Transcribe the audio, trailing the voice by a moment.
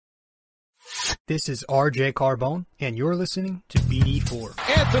This is RJ Carbone, and you're listening to BD4.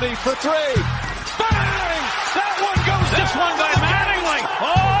 Anthony for three. Bang! That one goes down. This one by Mattingly.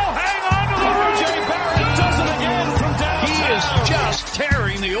 Oh, hang on to the RJ Barrett does it again from downtown. He is just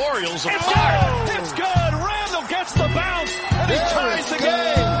tearing the Orioles apart. It's good. Randall gets the bounce, and he ties the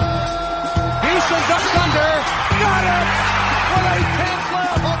game. Houston ducks under. Got it. With 8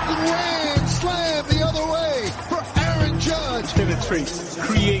 left. A grand slam the other way for Aaron Judge. Penetrates,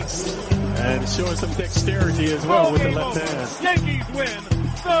 creates, and showing some dexterity as well with the left hand. Yankees win.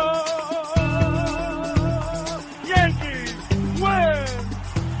 The Yankees win.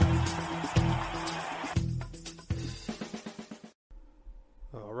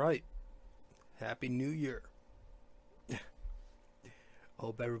 All right. Happy New Year.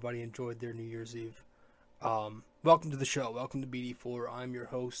 Hope everybody enjoyed their New Year's Eve. Welcome to the show. Welcome to BD4. I'm your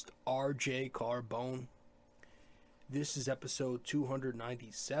host, RJ Carbone. This is episode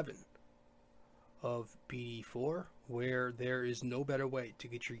 297 of BD4, where there is no better way to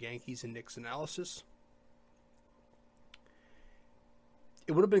get your Yankees and Knicks analysis.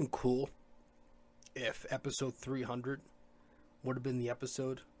 It would have been cool if episode 300 would have been the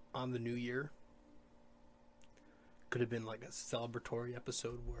episode on the new year. Could have been like a celebratory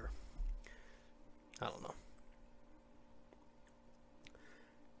episode where, I don't know.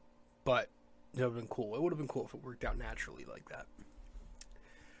 But it would have been cool. It would have been cool if it worked out naturally like that.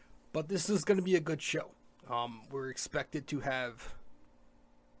 But this is going to be a good show. We're expected to have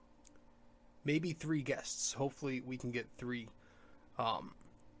maybe 3 guests. Hopefully we can get 3. All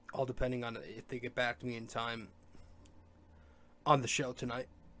depending on if they get back to me in time on the show tonight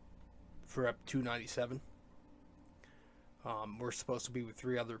for Ep 297. We're supposed to be with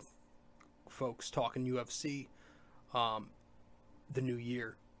 3 other folks talking UFC, the new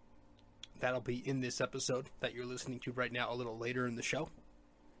year. That'll be in this episode that you're listening to right now a little later in the show.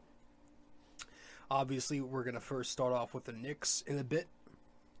 Obviously, we're going to first start off with the Knicks in a bit.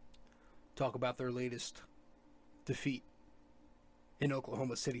 Talk about their latest defeat in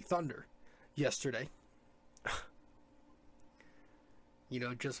Oklahoma City Thunder yesterday.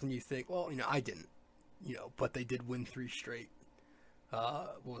 Just when you think, well, I didn't. But they did win 3 straight.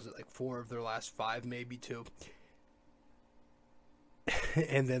 What was it, like 4 of their last 5, maybe 2.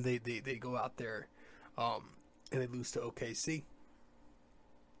 And then they go out there and they lose to OKC.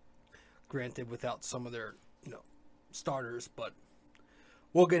 Granted, without some of their, starters, but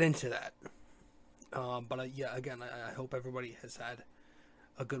we'll get into that. But I hope everybody has had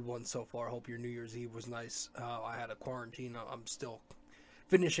a good one so far. I hope your New Year's Eve was nice. I had a quarantine. I'm still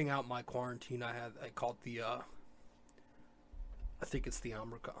finishing out my quarantine. I caught the, I think it's the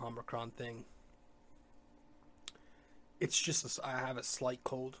Omicron thing. It's just, I have a slight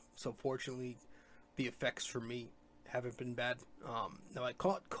cold, so fortunately, the effects for me haven't been bad. Now, I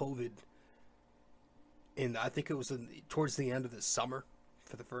caught COVID, and I think it was towards the end of the summer,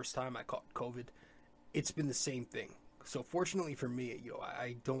 for the first time I caught COVID. It's been the same thing. So fortunately for me,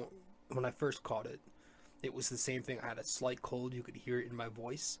 when I first caught it, it was the same thing. I had a slight cold. You could hear it in my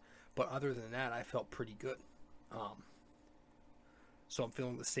voice. But other than that, I felt pretty good. So I'm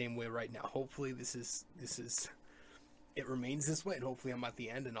feeling the same way right now. Hopefully it remains this way. And hopefully I'm at the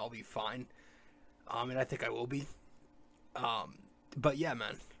end and I'll be fine. And I think I will be. But yeah,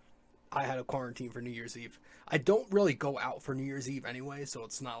 man. I had a quarantine for New Year's Eve. I don't really go out for New Year's Eve anyway. So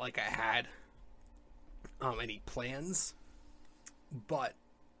it's not like I had any plans. But,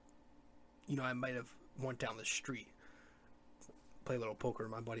 I might have went down the street, play a little poker,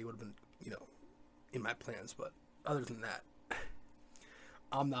 my buddy would have been, in my plans. But other than that,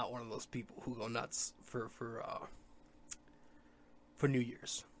 I'm not one of those people who go nuts for New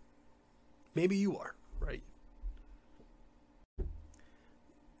Year's. Maybe you are, right?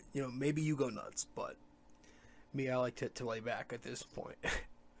 Maybe you go nuts, but me, I like to lay back at this point.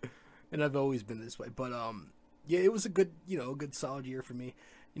 And I've always been this way. But, yeah, it was a good solid year for me.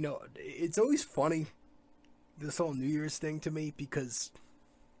 It's always funny, this whole New Year's thing to me, because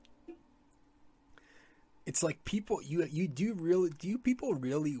it's like people, do people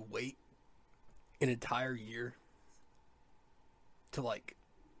really wait an entire year to like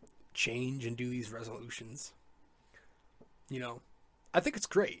change and do these resolutions? I think it's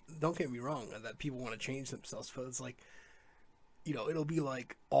great. Don't get me wrong that people want to change themselves, but it's like, it'll be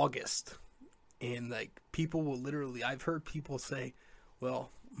like August and like people will literally, I've heard people say,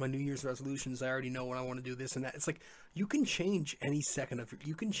 well, my New Year's resolutions, I already know what I want to do, this and that. It's like, you can change any second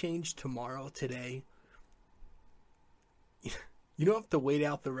you can change tomorrow, today. You don't have to wait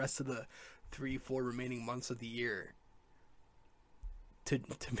out the rest of the 3-4 remaining months of the year to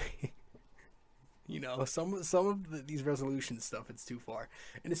You know, some of these resolution stuff, it's too far,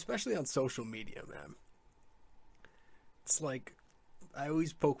 and especially on social media, man. It's like I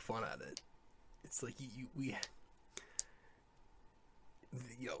always poke fun at it. It's like you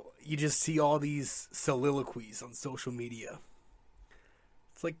just see all these soliloquies on social media.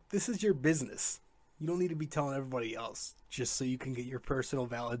 It's like, this is your business. You don't need to be telling everybody else just so you can get your personal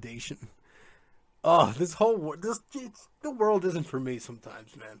validation. Oh, the world isn't for me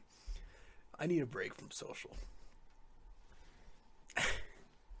sometimes, man. I need a break from social.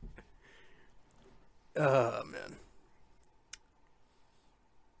 Oh, man.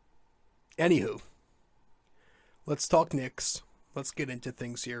 Anywho, let's talk Knicks. Let's get into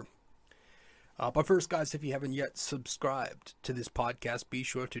things here. But first, guys, if you haven't yet subscribed to this podcast, be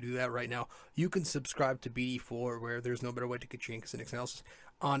sure to do that right now. You can subscribe to BD4, where there's no better way to get your Yankees and Knicks analysis,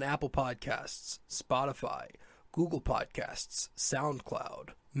 on Apple Podcasts, Spotify, Google Podcasts, SoundCloud,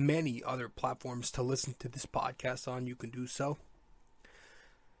 many other platforms to listen to this podcast on. You can do so.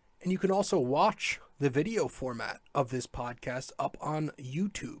 And you can also watch the video format of this podcast up on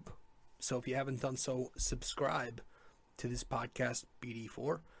YouTube. So if you haven't done so, subscribe to this podcast,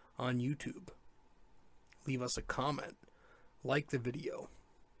 BD4, on YouTube. Leave us a comment. Like the video.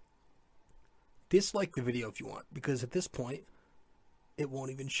 Dislike the video if you want, because at this point, it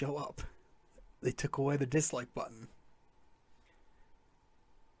won't even show up. They took away the dislike button.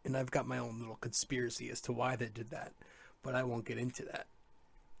 And I've got my own little conspiracy as to why they did that, but I won't get into that.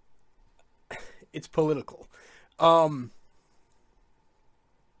 It's political. Yeah,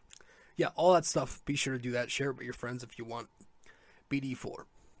 all that stuff. Be sure to do that. Share it with your friends if you want. BD4.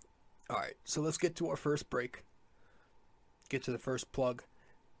 Alright, so let's get to our first break. Get to the first plug.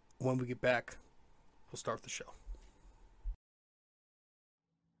 When we get back, we'll start the show.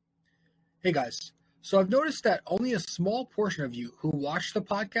 Hey guys, so I've noticed that only a small portion of you who watch the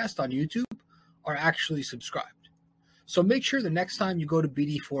podcast on YouTube are actually subscribed. So make sure the next time you go to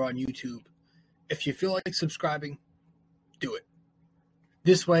BD4 on YouTube, if you feel like subscribing, do it.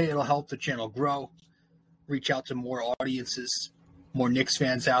 This way it'll help the channel grow, reach out to more audiences, more Knicks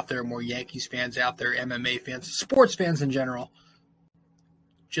fans out there, more Yankees fans out there, MMA fans, sports fans in general.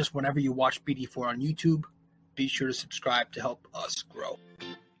 Just whenever you watch BD4 on YouTube, be sure to subscribe to help us grow.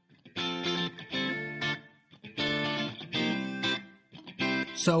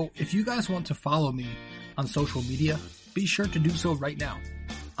 So if you guys want to follow me on social media, be sure to do so right now.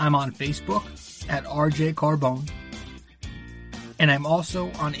 I'm on Facebook at RJ Carbone, and I'm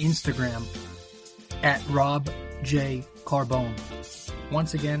also on Instagram at Rob J. Carbone.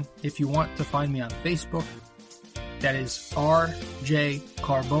 Once again, if you want to find me on Facebook, that is RJ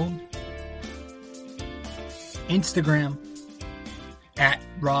Carbone. Instagram at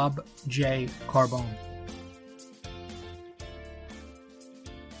Rob J. Carbone.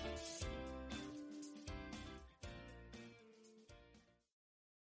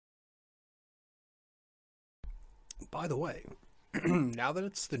 By the way, now that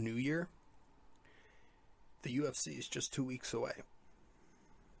it's the new year, the UFC is just 2 weeks away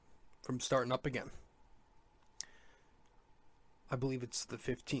from starting up again. I believe it's the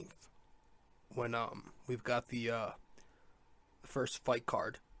 15th when we've got the first fight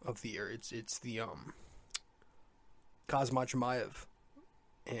card of the year. It's the Khamzat Chimaev,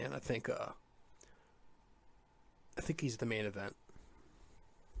 and I think he's the main event.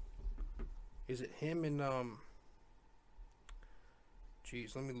 Is it him and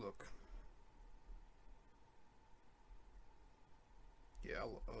Jeez, let me look. Yeah,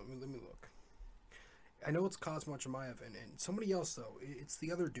 let me look. I know it's Khamzat Chimaev and somebody else, though. It's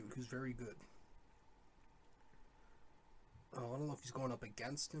the other dude who's very good. Oh, I don't know if he's going up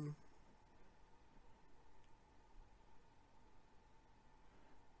against him.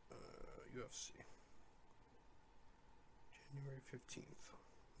 UFC. January 15th.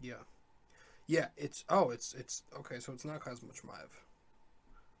 Yeah. Yeah, it's okay, so it's not Khamzat Chimaev.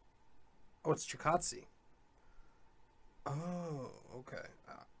 Oh, it's Chikadze. Oh, okay.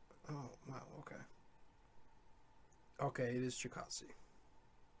 Oh, wow, okay. Okay, it is Chikadze.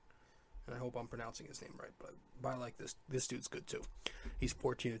 And I hope I'm pronouncing his name right, but I like this. This dude's good too. He's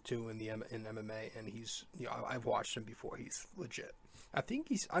 14-2 in MMA, and he's, you know, I've watched him before. He's legit. I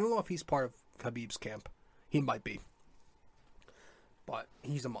don't know if he's part of Khabib's camp. He might be. But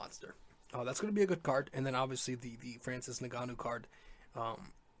he's a monster. That's going to be a good card. And then obviously the Francis Ngannou card,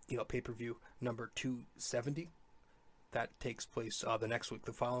 pay-per-view number 270. That takes place the next week,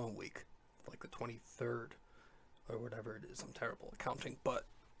 the following week, like the 23rd or whatever it is. I'm terrible at counting, but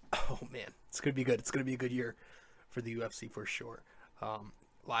oh man, it's going to be good. It's going to be a good year for the UFC for sure.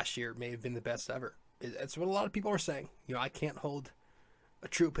 Last year may have been the best ever. It's what a lot of people are saying. You know, I can't hold a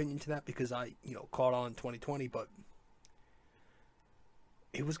true opinion to that because I, caught on in 2020, but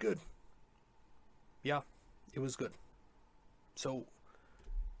it was good. Yeah, it was good. So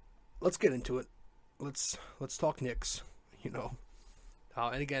let's get into it. Let's talk Knicks, and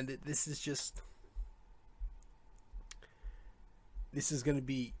again, this is going to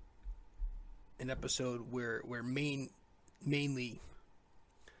be an episode where mainly,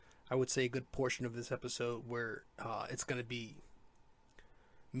 I would say a good portion of this episode where it's going to be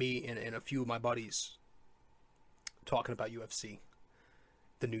me and a few of my buddies talking about UFC,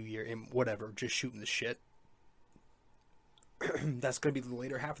 the new year, and whatever, just shooting the shit. That's going to be the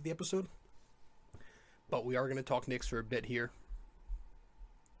later half of the episode. But we are going to talk Knicks for a bit here.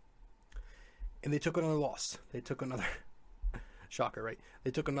 And they took another loss. They took another... Shocker, right?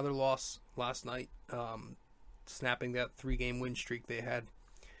 They took another loss last night, snapping that 3-game win streak they had.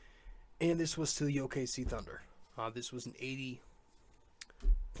 And this was to the OKC Thunder. This was an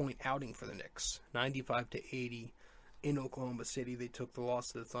 80-point outing for the Knicks. 95-80 in Oklahoma City. They took the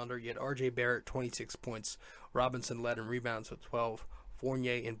loss to the Thunder. Yet RJ Barrett, 26 points. Robinson led in rebounds with 12.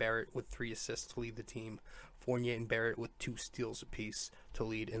 Fournier and Barrett with 3 assists to lead the team. Fournier and Barrett with 2 steals apiece to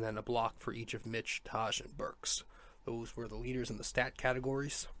lead. And then a block for each of Mitch, Taj, and Burks. Those were the leaders in the stat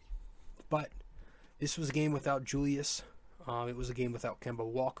categories. But this was a game without Julius. It was a game without Kemba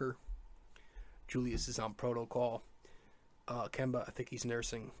Walker. Julius is on protocol. Kemba, I think he's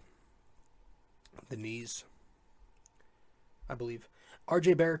nursing the knees, I believe.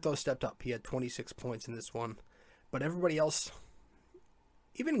 RJ Barrett, though, stepped up. He had 26 points in this one. But everybody else,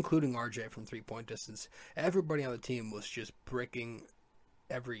 even including RJ from 3-point distance, everybody on the team was just bricking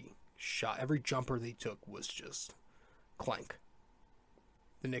every shot. Every jumper they took was just clank.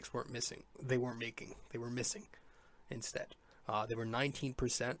 The Knicks weren't missing. They weren't making. They were missing instead. They were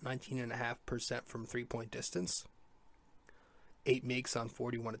 19.5% from 3-point distance. 8 makes on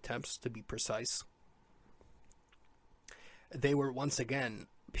 41 attempts, to be precise. They were once again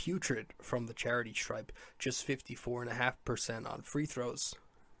putrid from the charity stripe, just 54.5% on free throws.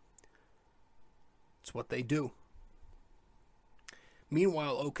 It's what they do.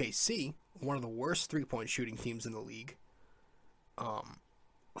 Meanwhile, OKC, one of the worst 3-point shooting teams in the league,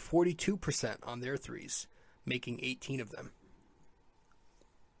 42% on their threes, making 18 of them.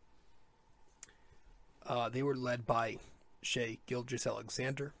 They were led by Shai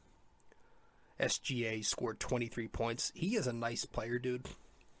Gilgeous-Alexander. SGA scored 23 points. He is a nice player, dude.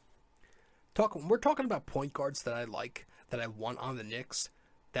 We're talking about point guards that I like, that I want on the Knicks.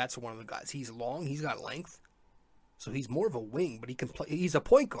 That's one of the guys. He's long. He's got length. So he's more of a wing, but he can play. He's a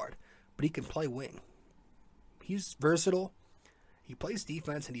point guard, but he can play wing. He's versatile. He plays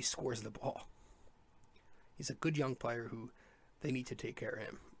defense and he scores the ball. He's a good young player who they need to take care of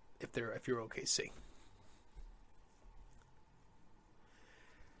him if you're OKC.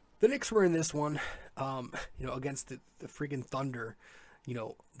 The Knicks were in this one, against the friggin' Thunder.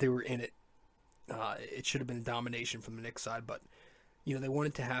 They were in it. It should have been a domination from the Knicks side, but, they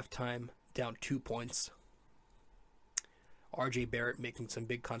went into halftime down 2 points. RJ Barrett making some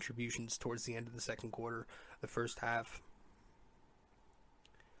big contributions towards the end of the second quarter, the first half.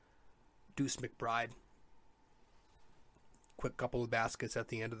 Deuce McBride, quick couple of baskets at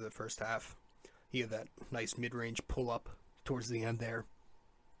the end of the first half. He had that nice mid-range pull-up towards the end there.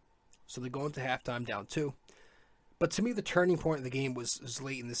 So they go into halftime down 2. But to me, the turning point of the game was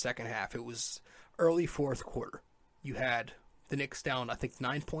late in the second half. It was early fourth quarter. You had the Knicks down, I think,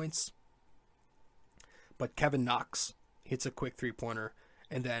 9 points. But Kevin Knox hits a quick 3-pointer.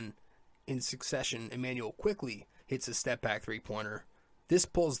 And then, in succession, Emmanuel Quickley hits a step-back 3-pointer. This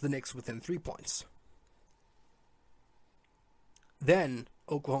pulls the Knicks within 3 points. Then,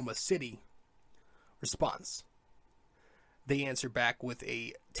 Oklahoma City responds. They answer back with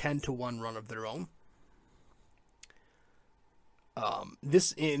a 10-1 run of their own.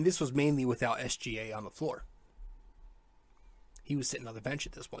 This was mainly without SGA on the floor. He was sitting on the bench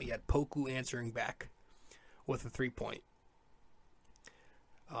at this point. You had Poku answering back with a 3-point.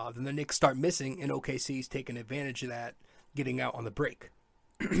 Then the Knicks start missing, and OKC's taking advantage of that, getting out on the break.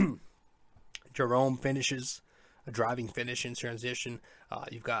 Jerome finishes a driving finish in transition.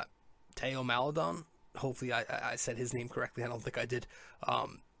 You've got Teo Maledon. Hopefully I said his name correctly. I don't think I did.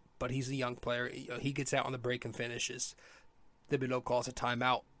 But he's a young player. He gets out on the break and finishes. Thibodeau calls a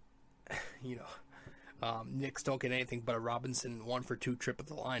timeout. Knicks don't get anything but a Robinson 1-for-2 trip at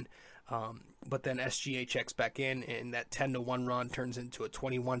the line. But then SGA checks back in, and that 10-1 run turns into a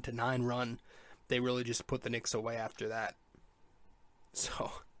 21-9 run. They really just put the Knicks away after that.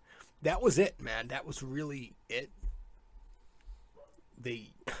 So that was it, man. That was really it.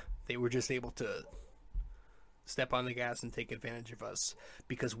 They were just able to step on the gas and take advantage of us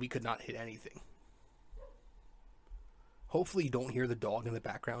because we could not hit anything. Hopefully you don't hear the dog in the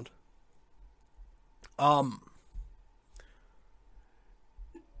background.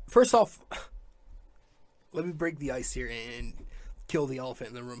 First off, let me break the ice here and kill the elephant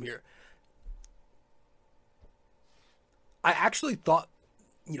in the room here. I actually thought,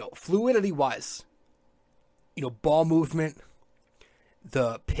 fluidity-wise, ball movement,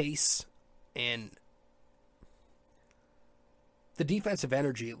 the pace, and the defensive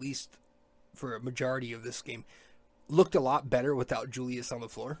energy, at least for a majority of this game, looked a lot better without Julius on the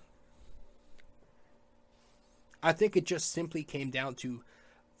floor. I think it just simply came down to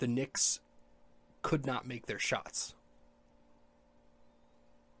the Knicks could not make their shots.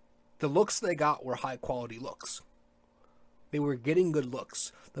 The looks they got were high-quality looks. They were getting good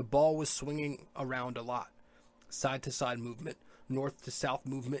looks. The ball was swinging around a lot. Side-to-side movement, north-to-south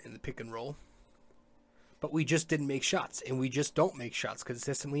movement in the pick and roll. But we just didn't make shots, and we just don't make shots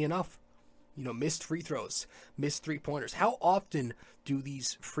consistently enough. Missed free throws, missed three-pointers. How often do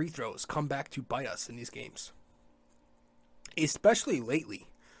these free throws come back to bite us in these games? Especially lately.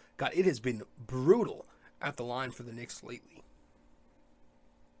 God, it has been brutal at the line for the Knicks lately.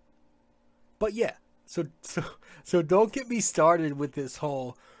 But yeah, so don't get me started with this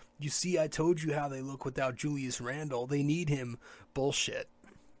whole, you see, I told you how they look without Julius Randle. They need him bullshit.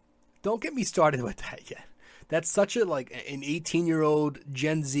 Don't get me started with that yet. That's such an 18-year-old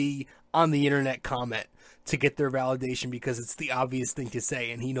Gen Z on the internet comment to get their validation because it's the obvious thing to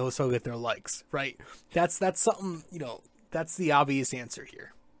say and he knows he'll get their likes, right? That's something, that's the obvious answer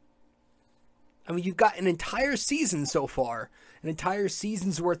here. I mean, you've got an entire season so far, an entire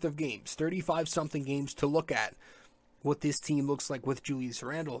season's worth of games, 35-something games to look at what this team looks like with Julius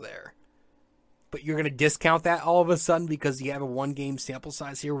Randle there. But you're going to discount that all of a sudden because you have a one-game sample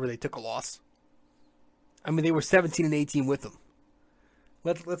size here where they took a loss? I mean, they were 17 and 18 with them.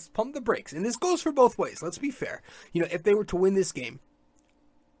 Let's pump the brakes. And this goes for both ways. Let's be fair. If they were to win this game,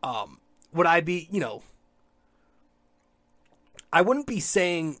 would I be, I wouldn't be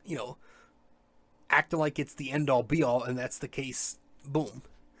saying, acting like it's the end-all, be-all, and that's the case, boom.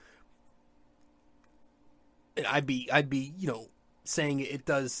 And I'd be, saying it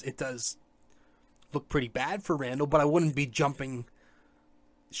does look pretty bad for Randle, but I wouldn't be jumping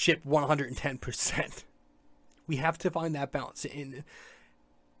ship 110%. We have to find that balance. And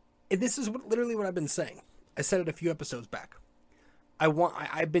this is literally what I've been saying. I said it a few episodes back.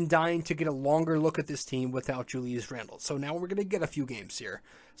 I've been dying to get a longer look at this team without Julius Randle. So now we're going to get a few games here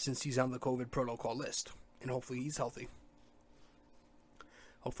since he's on the COVID protocol list. And hopefully he's healthy.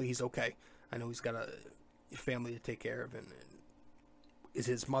 Hopefully he's okay. I know he's got a family to take care of and is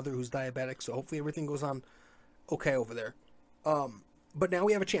his mother who's diabetic. So hopefully everything goes on okay over there. But now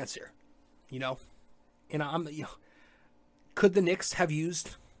we have a chance here, And could the Knicks have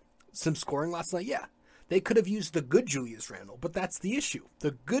used some scoring last night? Yeah. They could have used the good Julius Randle, but that's the issue.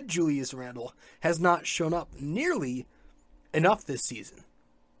 The good Julius Randle has not shown up nearly enough this season,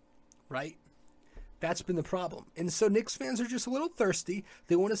 right? That's been the problem. And so Knicks fans are just a little thirsty.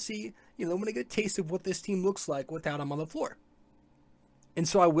 They want to see, they want to get a taste of what this team looks like without him on the floor. And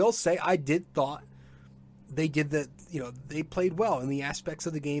so I will say I did thought they did they played well in the aspects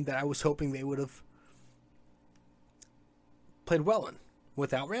of the game that I was hoping they would have played well in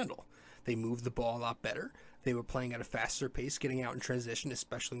without Randle. They moved the ball a lot better. They were playing at a faster pace, getting out in transition,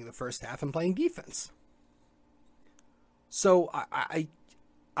 especially in the first half, and playing defense. So I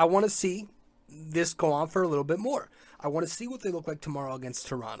want to see this go on for a little bit more. I want to see what they look like tomorrow against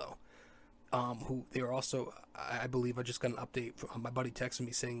Toronto, who they are also, I believe I just got an update from my buddy texting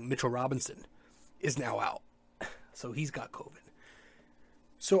me saying Mitchell Robinson is now out. So he's got COVID.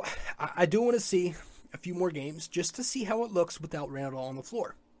 So I do want to see a few more games just to see how it looks without Randle on the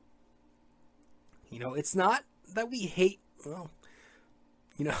floor. It's not that we hate,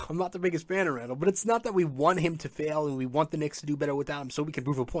 I'm not the biggest fan of Randle, but it's not that we want him to fail and we want the Knicks to do better without him so we can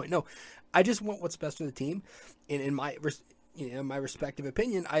prove a point. No, I just want what's best for the team. And in my respective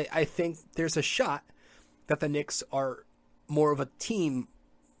opinion, I think there's a shot that the Knicks are more of a team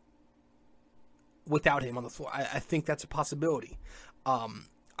without him on the floor. I think that's a possibility.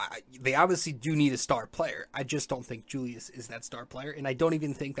 They obviously do need a star player. I just don't think Julius is that star player, and I don't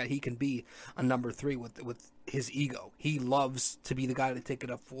even think that he can be a number 3 with his ego. He loves to be the guy to take it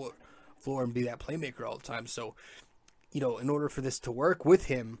up floor and be that playmaker all the time. So, in order for this to work with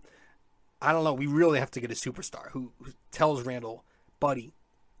him, I don't know. We really have to get a superstar who tells Randle, buddy,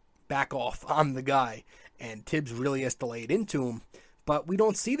 back off. I'm the guy. And Tibbs really has to lay it into him. But we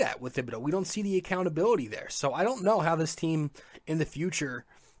don't see that with Thibodeau. We don't see the accountability there. So I don't know how this team in the future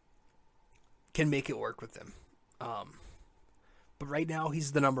can make it work with them. But right now,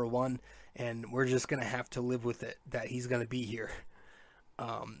 he's the number one, and we're just going to have to live with it, that he's going to be here.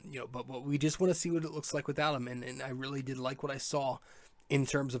 But we just want to see what it looks like without him, and I really did like what I saw in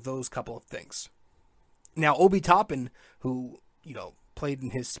terms of those couple of things. Now, Obi Toppin, who, played in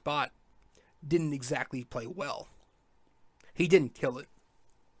his spot, didn't exactly play well. He didn't kill it.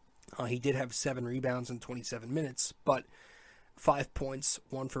 He did have 7 rebounds in 27 minutes, but 5 points,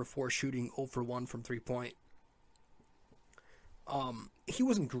 1 for 4 shooting, 0 for 1 from 3-point. He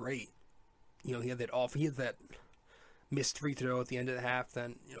wasn't great. He had that missed free throw at the end of the half.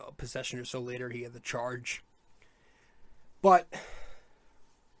 Then, a possession or so later, he had the charge. But,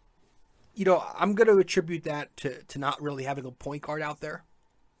 I'm going to attribute that to not really having a point guard out there.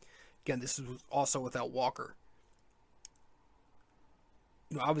 Again, this is also without Walker.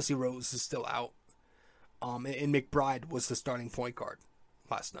 Obviously Rose is still out. And McBride was the starting point guard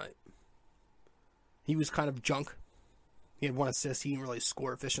last night. He was kind of junk. He had 1 assist. He didn't really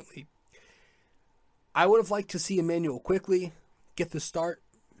score efficiently. I would have liked to see Immanuel Quickley get the start.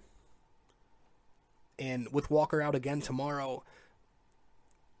 And with Walker out again tomorrow,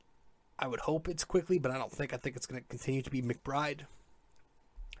 I would hope it's Quickley, but I think it's going to continue to be McBride.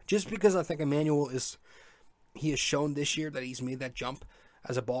 Just because I think Immanuel he has shown this year that he's made that jump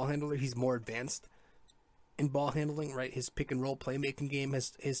as a ball handler. He's more advanced in ball handling, right? His pick and roll playmaking game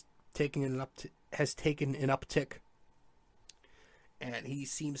has taken an uptick. And he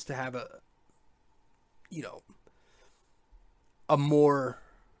seems to have a more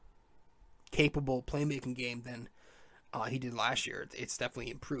capable playmaking game than he did last year. It's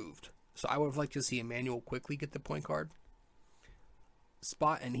definitely improved. So I would have liked to see Immanuel Quickley get the point guard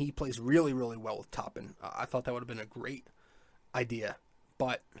spot, and he plays really, really well with Toppin. I thought that would have been a great idea,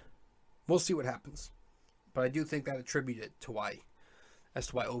 but we'll see what happens. But I do think that attributed to why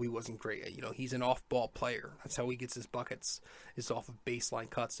Obi wasn't great. He's an off-ball player. That's how he gets his buckets, is off of baseline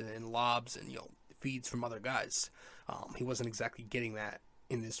cuts and lobs and feeds from other guys. He wasn't exactly getting that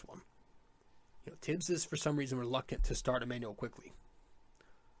in this one. Tibbs is for some reason reluctant to start Immanuel Quickley.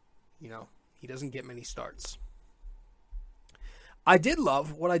 He doesn't get many starts. What I did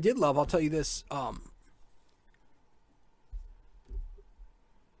love, I'll tell you this,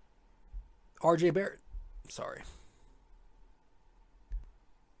 RJ Barrett. Sorry.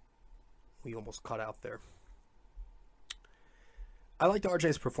 We almost cut out there. I liked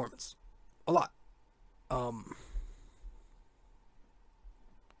RJ's performance a lot. Why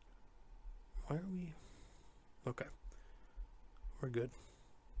are we? Okay. We're good.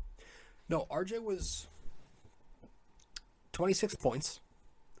 No, RJ was 26 points.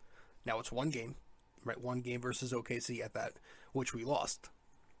 Now it's one game, right? One game versus OKC at that, which we lost.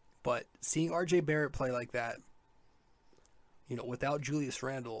 But seeing RJ Barrett play like that, without Julius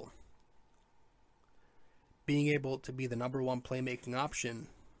Randle being able to be the number one playmaking option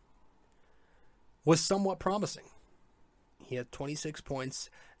was somewhat promising. He had 26 points,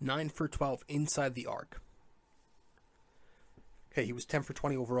 9 for 12 inside the arc. Okay, he was 10 for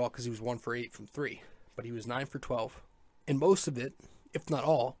 20 overall because he was 1 for 8 from 3. But he was 9 for 12. And most of it, if not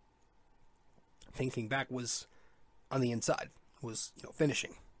all, thinking back, was on the inside, was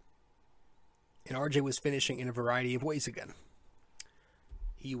finishing. And RJ was finishing in a variety of ways again.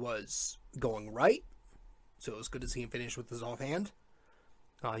 He was going right, so it was good to see him finish with his offhand.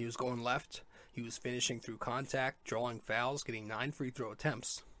 He was going left. He was finishing through contact, drawing fouls, getting 9 free throw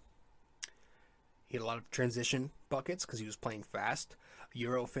attempts. He had a lot of transition buckets because he was playing fast.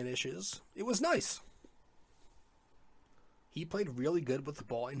 Euro finishes. It was nice. He played really good with the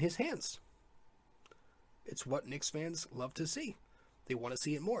ball in his hands. It's what Knicks fans love to see. They want to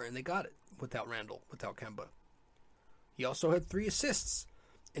see it more, and they got it without Randle, without Kemba. He also had 3 assists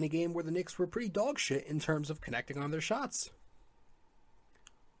in a game where the Knicks were pretty dog shit in terms of connecting on their shots.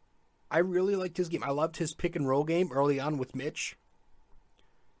 I really liked his game. I loved his pick and roll game early on with Mitch.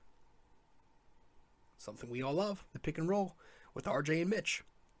 Something we all love, the pick and roll with RJ and Mitch.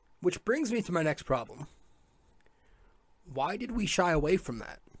 Which brings me to my next problem. Why did we shy away from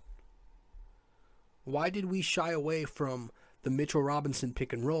that? Why did we shy away from the Mitchell Robinson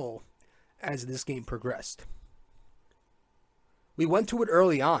pick and roll as this game progressed? We went to it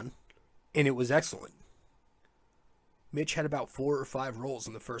early on, and it was excellent. Mitch had about 4 or 5 rolls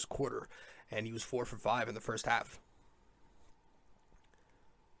in the first quarter, and he was 4 for 5 in the first half.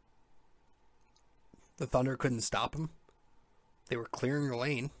 The Thunder couldn't stop him. They were clearing the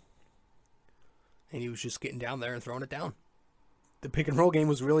lane, and he was just getting down there and throwing it down. The pick and roll game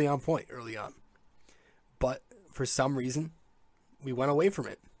was really on point early on. But for some reason, we went away from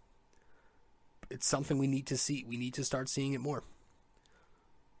it. It's something we need to see. We need to start seeing it more.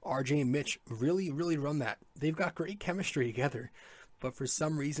 RJ and Mitch really, really run that. They've got great chemistry together. But for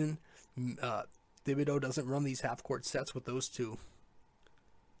some reason, Thibodeau doesn't run these half-court sets with those two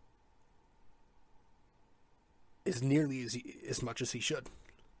as nearly as much as he should.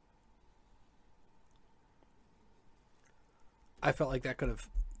 I felt like that could have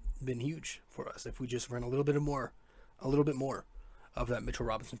been huge for us if we just ran a little bit more of that Mitchell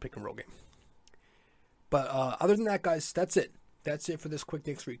Robinson pick and roll game. But other than that, guys, that's it. That's it for this quick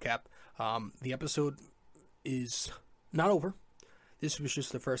Knicks recap. The episode is not over. This was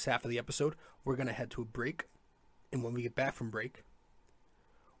just the first half of the episode. We're going to head to a break. And when we get back from break,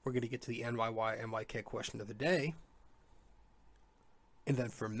 we're going to get to the NYY NYK question of the day. And then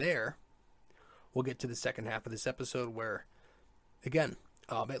from there, we'll get to the second half of this episode where, again,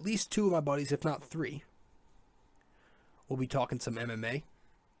 at least two of my buddies, if not three, we'll be talking some MMA,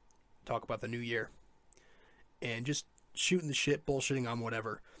 talk about the new year, and just shooting the shit, bullshitting on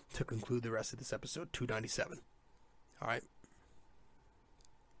whatever to conclude the rest of this episode, 297. All right?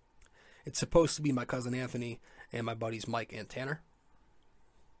 It's supposed to be my cousin Anthony and my buddies Mike and Tanner.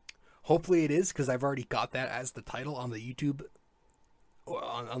 Hopefully it is, because I've already got that as the title on the YouTube,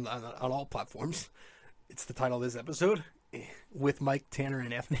 on all platforms. It's the title of this episode, with Mike, Tanner,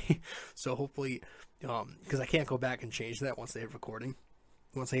 and Anthony. So hopefully, because I can't go back and change that once they hit recording,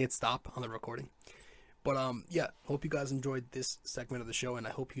 once I hit stop on the recording. But yeah, hope you guys enjoyed this segment of the show, and I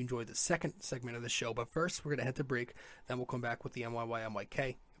hope you enjoyed the second segment of the show. But first, we're going to head to break, then we'll come back with the NYY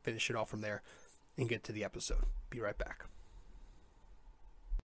NYK, finish it off from there, and get to the episode. Be right back.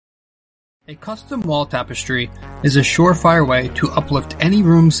 A custom wall tapestry is a surefire way to uplift any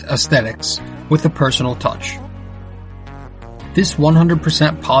room's aesthetics with a personal touch. This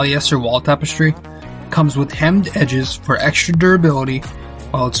 100% polyester wall tapestry comes with hemmed edges for extra durability,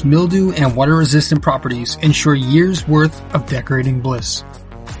 while its mildew and water-resistant properties ensure years' worth of decorating bliss.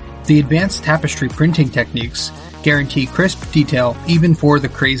 The advanced tapestry printing techniques guarantee crisp detail even for the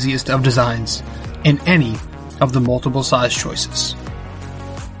craziest of designs, in any of the multiple size choices.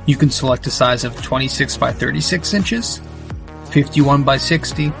 You can select a size of 26 by 36 inches, 51 by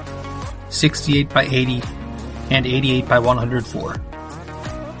 60, 68 by 80, and 88 by 104.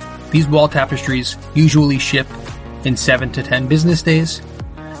 These wall tapestries usually ship in 7 to 10 business days,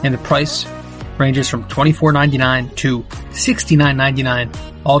 and the price ranges from $24.99 to $69.99,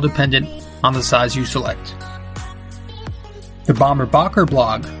 all dependent on the size you select. The Bomber Bacher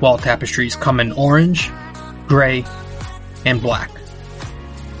blog wall tapestries come in orange, gray, and black.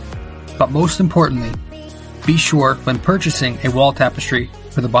 But most importantly, be sure when purchasing a wall tapestry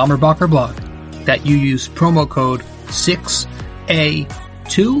for the Bomber Bacher blog that you use promo code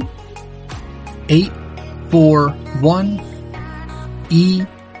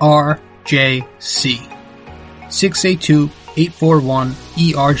 6A2841ERJC.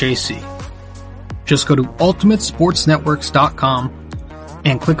 6A2841ERJC. Just go to ultimatesportsnetworks.com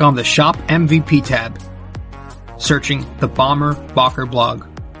and click on the Shop MVP tab, searching the Bomber Bacher blog.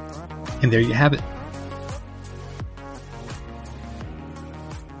 And there you have it.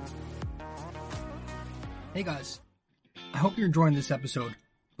 Hey guys, I hope you're enjoying this episode.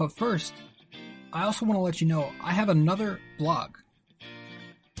 But first, I also want to let you know I have another blog.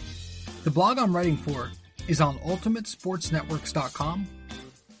 The blog I'm writing for is on ultimatesportsnetworks.com,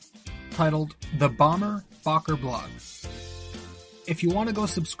 titled The Bomber Bacher Blog. If you want to go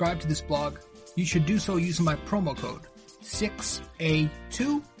subscribe to this blog, you should do so using my promo code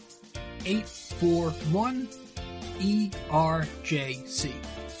 6A2841ERJC.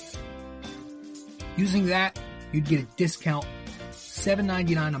 Using that, you'd get a discount,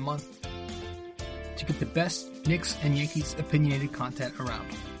 $7.99 a month, to get the best Knicks and Yankees opinionated content around.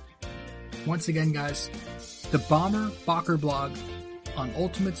 Once again, guys, the Bomber Bacher blog on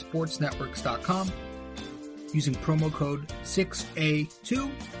ultimatesportsnetworks.com, using promo code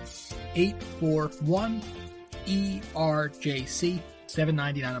 6A2841ERJC,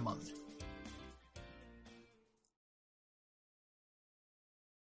 $7.99 a month.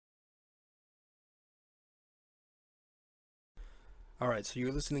 Alright, so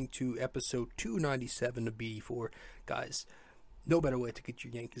you're listening to episode 297 of BD4. Guys, no better way to get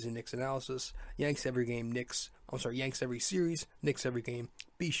your Yankees and Knicks analysis. Yanks every game, Yanks every series, Knicks every game.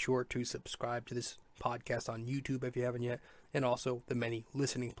 Be sure to subscribe to this podcast on YouTube if you haven't yet, and also the many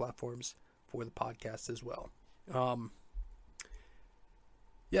listening platforms for the podcast as well.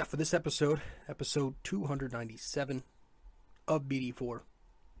 Yeah, for this episode 297 of BD4,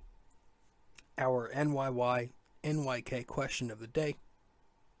 our NYY NYK question of the day,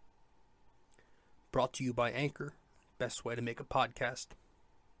 brought to you by Anchor, best way to make a podcast.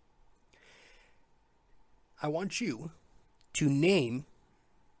 I want you to name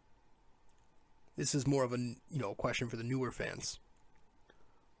This is more of a question for the newer fans,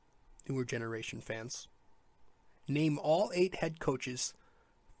 newer generation fans. Name all 8 head coaches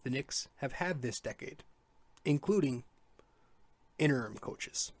the Knicks have had this decade, including interim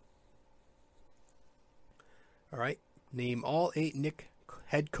coaches. All right, name all 8 Knicks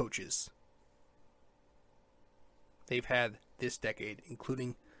head coaches they've had this decade,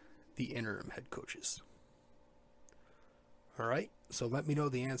 including the interim head coaches. All right, so let me know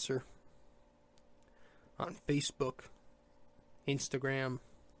the answer on Facebook, Instagram,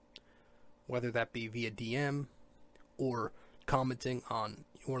 whether that be via DM or commenting on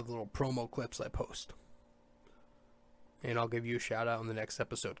one of the little promo clips I post. And I'll give you a shout out in the next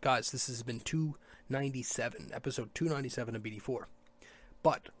episode. Guys, this has been 297, episode 297 of BD4.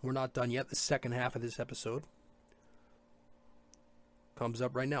 But we're not done yet. The second half of this episode comes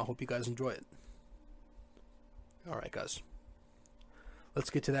up right now. Hope you guys enjoy it. All right, guys. Let's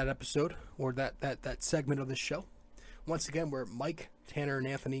get to that episode, or that segment of the show. Once again, where Mike, Tanner, and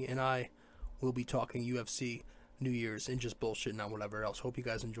Anthony and I will be talking UFC, New Year's, and just bullshitting on whatever else. Hope you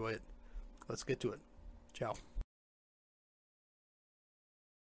guys enjoy it. Let's get to it. Ciao.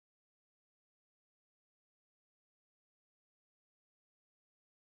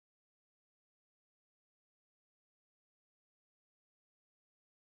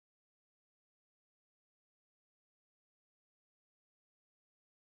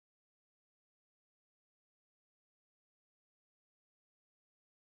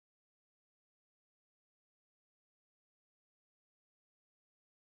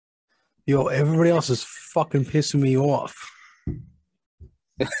 Yo, everybody else is fucking pissing me off.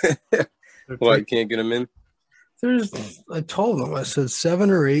 What, you can't get them in? I told them, I said 7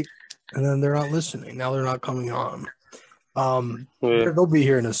 or 8, and then they're not listening. Now they're not coming on. They'll be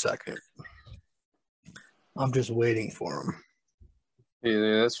here in a second. I'm just waiting for them.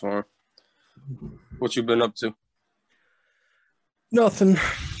 Yeah, that's fine. What you been up to? Nothing.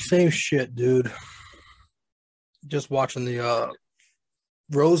 Same shit, dude. Just watching the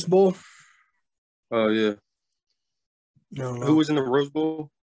Rose Bowl. Oh, yeah. Who was in the Rose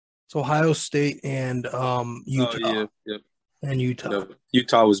Bowl? It's Ohio State and Utah. Oh, yeah. And Utah. Yeah.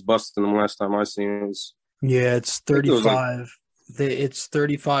 Utah was busting them last time I seen it. Yeah, it's 35. It's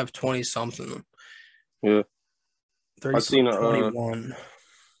 35-20 something. Yeah. I seen 21.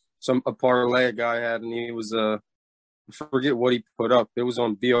 A parlay guy had, and he was I forget what he put up. It was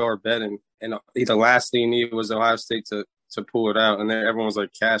on BR betting, and the last thing he needed was Ohio State to pull it out, and then everyone was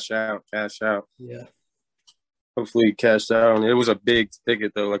like, cash out. Yeah. Hopefully he cashed out. And it was a big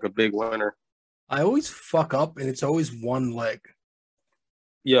ticket, though, like a big winner. I always fuck up, and it's always one leg.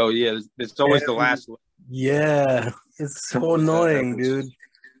 Yo, yeah, it's always the last one. Yeah, it's so annoying, dude.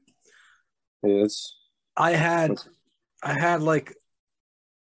 Yeah, I had like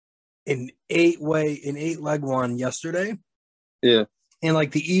an 8-leg one yesterday. Yeah. And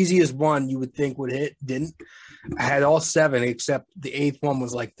like the easiest one you would think would hit didn't. I had all 7 except the 8th one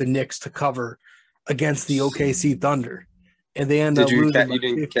was like the Knicks to cover against the OKC Thunder. And they ended up losing by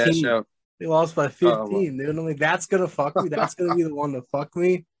 15. Cash out? They lost by 15, dude. I'm like, that's gonna fuck me. That's gonna be the one to fuck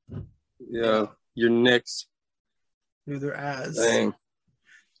me. Yeah. Your Knicks. Dude, they're ass. Dang.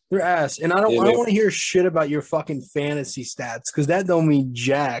 They're ass. And I don't want to hear shit about your fucking fantasy stats because that don't mean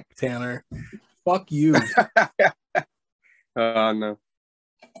jack, Tanner. Fuck you. No.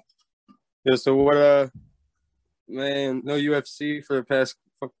 Yeah, so what man, no UFC for the past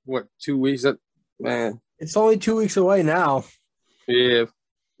 2 weeks? Man. It's only 2 weeks away now. Yeah.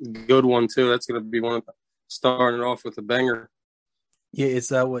 Good one too. That's gonna be one starting off with a banger. Yeah,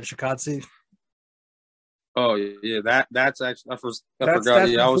 it's Shikatsi. Oh yeah, that's actually I forgot.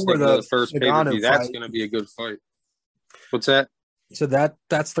 Yeah, I was thinking of the first pay-per-view. That's gonna be a good fight. What's that? So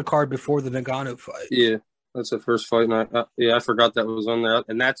that's the card before the Ngannou fight. Yeah, that's the first fight. And I forgot that was on there,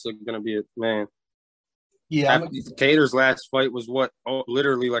 and that's gonna be it, man. Yeah, Cater's last fight was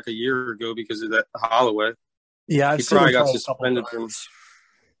literally like a year ago because of that Holloway. Yeah, he probably got suspended from.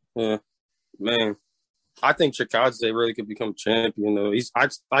 Yeah, man. I think Chikadze really could become champion though.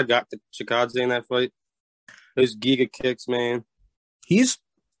 I got the Chikadze in that fight. His Giga kicks, man. He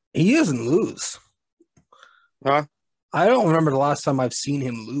doesn't lose. Huh? I don't remember the last time I've seen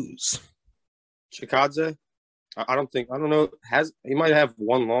him lose. Chikadze? I don't know. He might have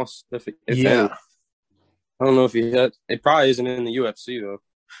one loss if yeah. Any. I don't know if he had. It probably isn't in the UFC though.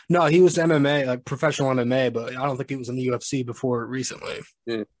 No, he was MMA, like professional MMA, but I don't think he was in the UFC before recently.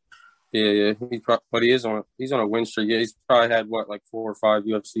 Yeah. But he's on a win streak. Yeah, he's probably had like 4 or 5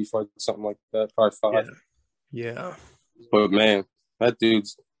 UFC fights, something like that. Probably 5. Yeah. But man, that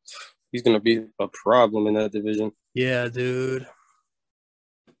he's gonna be a problem in that division. Yeah, dude.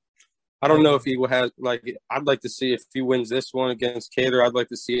 I don't know if he will have I'd like to see if he wins this one against Kattar. I'd like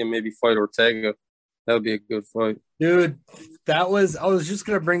to see him maybe fight Ortega. That would be a good fight, dude. I was just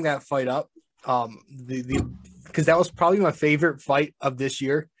gonna bring that fight up, because that was probably my favorite fight of this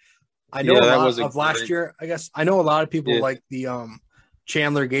year. I know a lot of last year. I guess I know a lot of people like the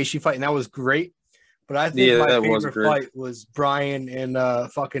Chandler Gaethje fight, and that was great. But I think my favorite fight was Brian and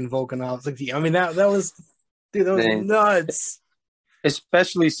fucking Volkanov. That was nuts.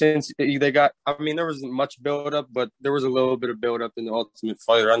 Especially since they got, there wasn't much build up, but there was a little bit of build up in the Ultimate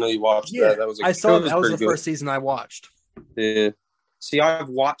Fighter. I know you watched that. That was the first season I watched. Yeah. See, I've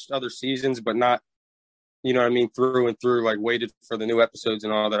watched other seasons, but not, through and through, waited for the new episodes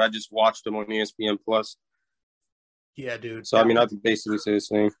and all that. I just watched them on ESPN Plus. Yeah, dude. So, I could basically say the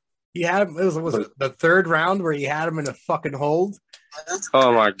same. He had him, was it the third round where he had him in a fucking hold?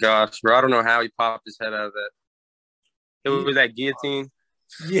 Oh, my gosh, bro. I don't know how he popped his head out of that. It was that guillotine.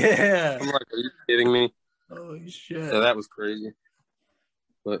 Yeah. I'm like, are you kidding me? Oh, shit. Yeah, that was crazy.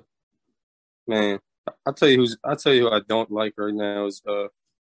 But, man, I'll tell you who I don't like right now is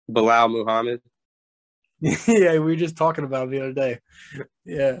Bilal Muhammad. Yeah, we were just talking about him the other day.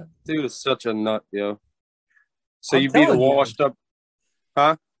 Yeah. Dude is such a nut, yo. So you beat a washed up,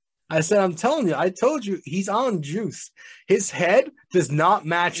 huh? I said, I'm telling you, I told you, he's on juice. His head does not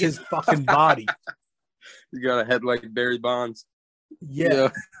match his fucking body. He's got a head like Barry Bonds. Yeah.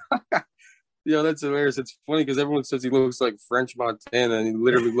 Yeah, that's hilarious. It's funny because everyone says he looks like French Montana, and he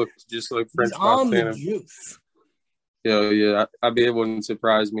literally looks just like French Montana. On the juice. Yeah. I'd be able to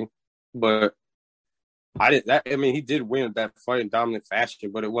surprise me. But he did win that fight in dominant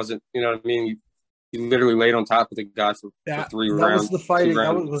fashion, but it wasn't, you know what I mean? He literally laid on top of the guy for 3 rounds. That was the fight.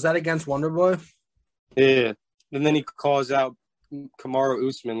 Was that against Wonder Boy? Yeah. And then he calls out Kamaru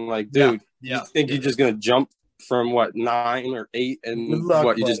Usman, dude, you think you're just going to jump from, 9 or 8 and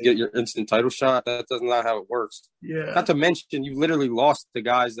you just get your instant title shot? That's not how it works. Yeah. Not to mention, you literally lost the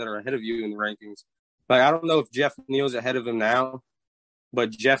guys that are ahead of you in the rankings. I don't know if Jeff Neal's ahead of him now, but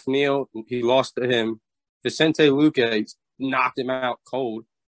Jeff Neal, he lost to him. Vicente Luque knocked him out cold.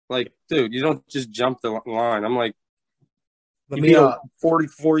 Dude, you don't just jump the line. I'm like, you beat a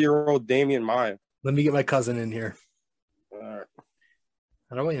 44-year-old Damian Maia. Let me get my cousin in here. All right.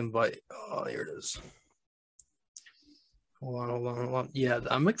 How do I invite? Oh, here it is. Hold on. Yeah,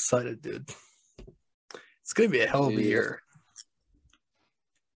 I'm excited, dude. It's going to be a hell of a year.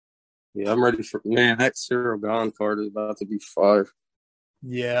 Yeah, I'm ready for – man, that Cyril Gahn card is about to be fire.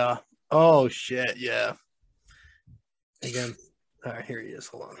 Yeah. Oh, shit, yeah. Again. All right, here he is.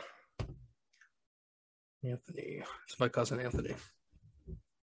 Hold on. Anthony. It's my cousin Anthony.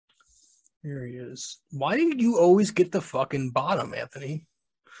 Here he is. Why do you always get the fucking bottom, Anthony?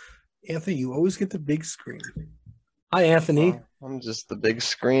 Anthony, you always get the big screen. Hi, Anthony. I'm just the big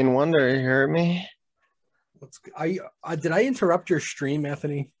screen wonder. You heard me? Did I interrupt your stream,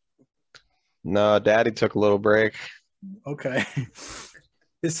 Anthony? No, Daddy took a little break. Okay.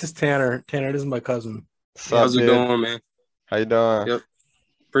 This is Tanner. Tanner, this is my cousin. How's it going, man? How you doing? Yep.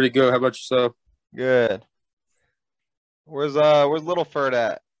 Pretty good. How about yourself? Good. Where's Little Ferd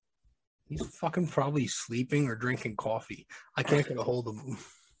at? He's fucking probably sleeping or drinking coffee. I can't get a hold of him.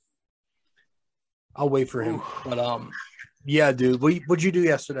 I'll wait for him. But yeah, dude. What'd you do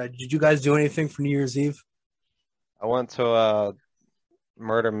yesterday? Did you guys do anything for New Year's Eve? I went to a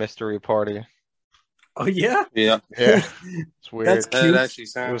murder mystery party. Oh yeah? Yeah. It's weird. That's cute. That actually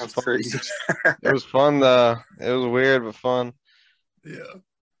sounds crazy. It was fun though. It was weird but fun. Yeah.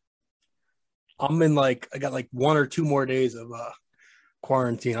 I'm in I got 1 or 2 more days of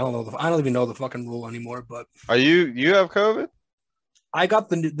quarantine. I don't even know the fucking rule anymore, but you have COVID? I got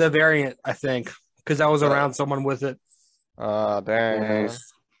the variant, I think, because I was around someone with it. Dang.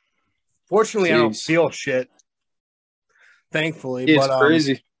 Fortunately, I don't feel shit. Thankfully, it's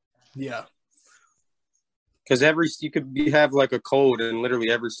crazy. Yeah. Because you could have a cold, and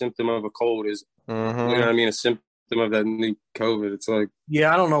literally every symptom of a cold is, you know what I mean, a symptom of that new COVID. It's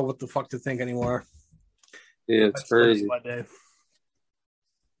yeah, I don't know what the fuck to think anymore. Yeah, it's crazy.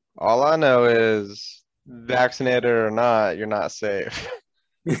 All I know is, vaccinated or not, you're not safe.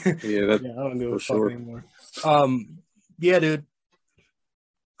 Yeah, I don't give a fuck anymore. Yeah, dude.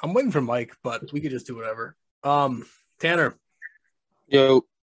 I'm waiting for Mike, but we could just do whatever. Tanner. Yo.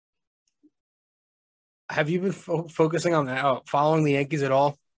 Have you been focusing on following the Yankees at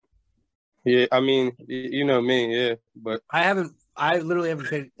all? Yeah, I mean, you know me, yeah, but I literally haven't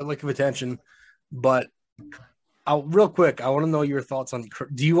paid a lick of attention. But real quick, I want to know your thoughts on.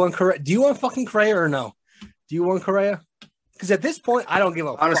 Do you want fucking Correa or no? Do you want Correa? Because at this point, I don't give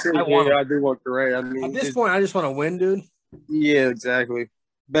a honestly, fuck. I do want Correa. I mean, at this point, I just want to win, dude. Yeah, exactly.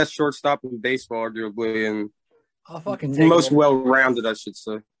 best shortstop in baseball, arguably, and I'll fucking take most him. well-rounded, I should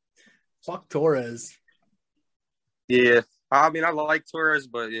say. Fuck Torres. Yeah, I mean, I like Torres,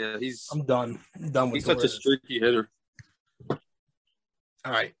 but yeah, I'm done. I'm done with he's such a Torres. streaky hitter.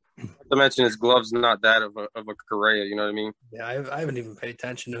 All right. Not to mention his glove's not that of a Correa. You know what I mean? Yeah, I haven't even paid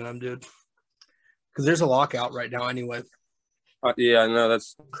attention to him, dude. Because there's a lockout right now anyway. Yeah, I know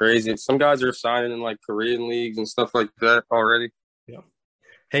that's crazy. Some guys are signing in like Korean leagues and stuff like that already. Yeah.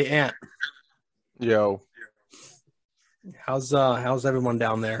 Hey, Ant. Yo, How's everyone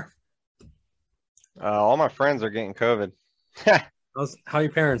down there? all my friends are getting COVID. How are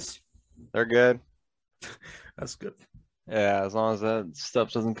your parents? They're good. That's good. Yeah, as long as that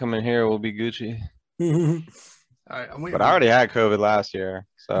stuff doesn't come in here, we'll be Gucci. All right, I'm waiting. But I already had COVID last year,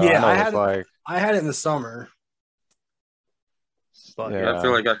 so Yeah, I know I what had it's like. I had it in the summer. But Yeah. I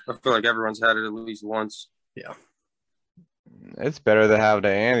feel like everyone's had it at least once. yeah. It's better to have the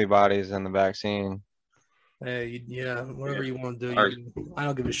antibodies than the vaccine. Hey, yeah, whatever you want to do. All right. I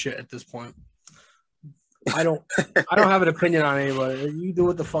don't give a shit at this point. I don't have an opinion on anybody. You do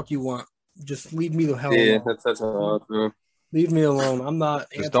what the fuck you want. Just leave me the hell Yeah, alone. that's how I feel. Leave me alone. I'm not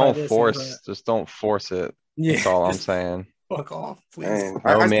Just anti don't this, force. anti that. Just don't force it. Yeah, That's all I'm saying. fuck off, please. Man,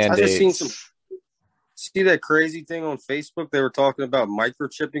 No I mandates. just seen see that crazy thing on Facebook. They were talking about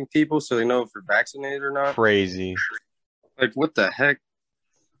microchipping people so they know if they're vaccinated or not. Crazy. Like, what the heck?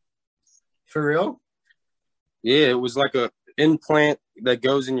 For real? Yeah, it was like a implant that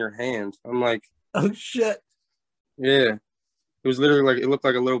goes in your hand. I'm like, Oh shit. yeah. It was literally like, it looked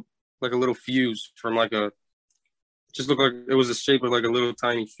like a little fuse from like just looked like it was the shape of like a little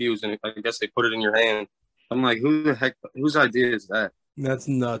tiny fuse, and I guess they put it in your hand. I'm like, whose idea is that? That's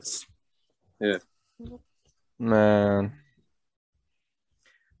nuts. Yeah. Man,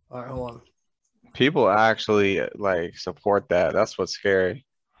 All right, hold on. people actually like support that. That's what's scary.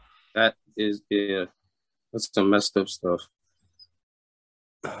 That is, yeah. That's some messed up stuff.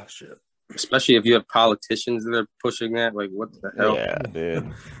 Oh shit. Especially if you have politicians that are pushing that. Like, what the hell? Yeah,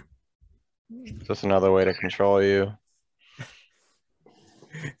 dude. Just another way to control you.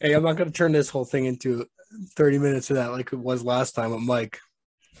 Hey, I'm not gonna turn this whole thing into 30 minutes of that like it was last time with Mike.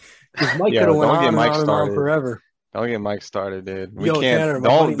 Because Mike Yo, could have went don't get on and Mike on and on started. forever. Don't get Mike started, dude. We Yo, can't. Tanner, my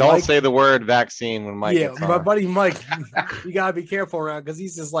buddy Don't Mike- say the word vaccine when Mike Yeah, gets my on. buddy Mike, you gotta be careful around because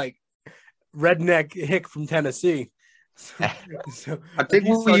he's just like redneck hick from Tennessee. So, I think if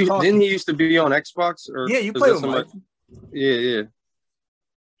you start talking- didn't he used to be on Xbox? Or Yeah, you was play that with somebody- Mike. Yeah.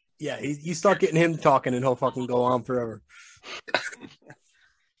 Yeah, you start getting him talking and he'll fucking go on forever.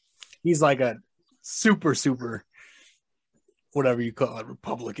 He's like a super, whatever you call it,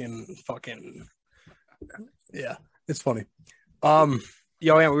 Republican fucking. Yeah, it's funny. Yo,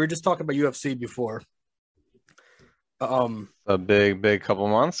 yeah, we were just talking about UFC before. A big couple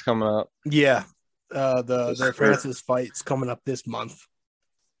months coming up. Yeah, the Francis fight's coming up this month,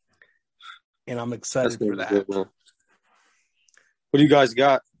 and I'm excited for gonna be that. good, man. What do you guys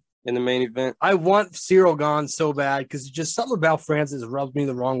got in the main event? I want Cyril gone so bad because just something about Francis rubs me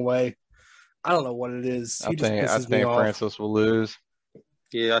the wrong way. I don't know what it is. I He just think pisses me off. Francis will lose.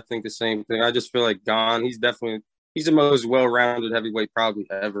 Yeah, I think the same thing. I just feel like Gone. He's the most well-rounded heavyweight probably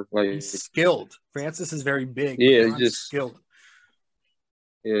ever. Like, He's skilled. Francis is very big. but Yeah, not just- skilled.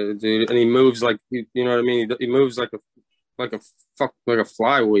 yeah, dude, and he moves like you know what I mean. He moves like a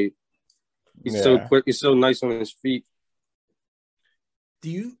flyweight. He's so Yeah. quick. He's so nice on his feet.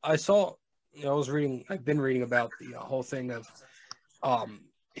 I've been reading about the whole thing of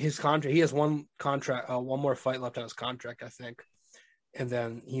his contract. He has one more fight left on his contract, I think. And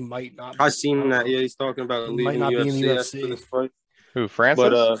then he might not. I seen that. Yeah, he's talking about He leaving might not be in the UFC UFC. after this fight. Who, Francis?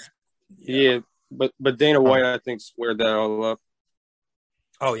 But yeah, but Dana White, I think, squared that all up.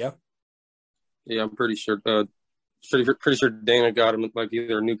 Oh yeah. Yeah, I'm pretty sure. Pretty sure Dana got him like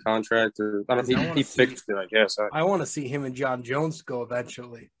either a new contract or I don't. He fixed it, I guess. I want to see him and John Jones go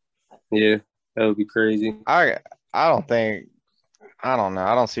eventually. Yeah, that would be crazy. I don't know.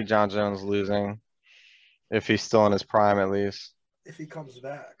 I don't see John Jones losing if he's still in his prime, at least. If he comes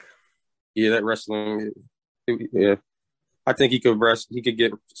back. Yeah, that wrestling. Yeah, I think he could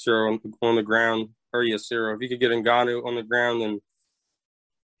get Cyril on the ground. Or yeah, Cyril. If he could get Ngannou on the ground, then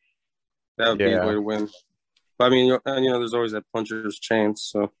that would be the way to win. But I mean, there's always that puncher's chance.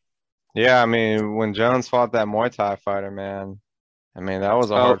 So Yeah, I mean, when Jones fought that Muay Thai fighter, man, I mean, that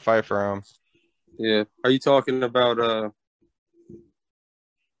was a hard fight for him. yeah, are you talking about are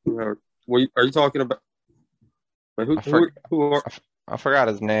you talking about? Who I forgot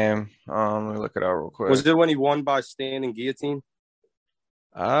his name. Let me look it up real quick. was it when he won by standing guillotine?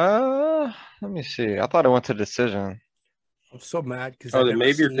 Let me see. I thought it went to decision. I'm so mad because Oh, then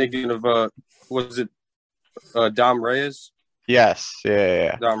maybe you're thinking of was it Dom Reyes? Yes.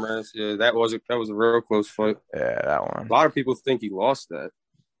 Yeah. Dom Reyes. Yeah, that was a real close fight. Yeah, that one. A lot of people think he lost that.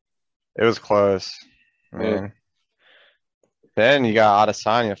 It was close. Man. Then you got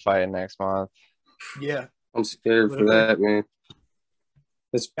Adesanya fighting next month. Yeah. I'm scared for that, man.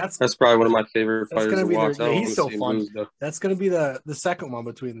 That's probably one of my favorite fighters to watch. He's so fun. That's going to be the second one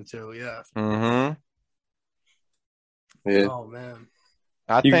between the two, yeah. Mm-hmm. Yeah. Oh, man.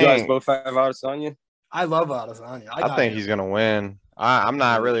 You guys both have Adesanya? I love Adesanya. I think he's going to win. I'm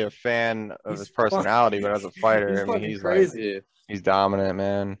not really a fan of his personality, but as a fighter, he's crazy. Like, he's dominant,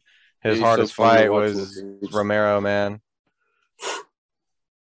 man. His hardest fight was Romero, man.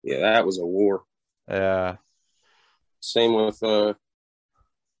 Yeah, that was a war. Yeah. Same with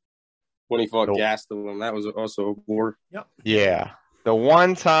when he fought Gastelum. That was also a war. Yep. Yeah. The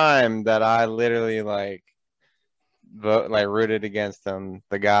one time that I literally rooted against him,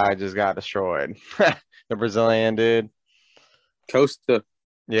 the guy just got destroyed. The Brazilian dude. Costa.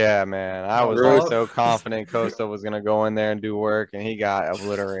 Yeah, man. I was so confident Costa was going to go in there and do work, and he got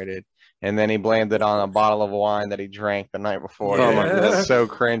obliterated. And then he blamed it on a bottle of wine that he drank the night before. Yeah. Oh, my God. So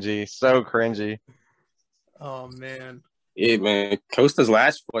cringy. So cringy. Oh, man. Yeah, man. Costa's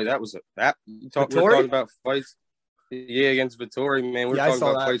last fight, we're talking about fights. Yeah, against Vettori, man. We're talking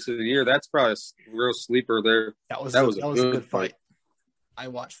about fights of the year. That's probably a real sleeper there. That was a good fight. I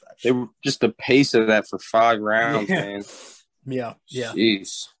watched that. They were just the pace of that for 5 rounds, man. Yeah.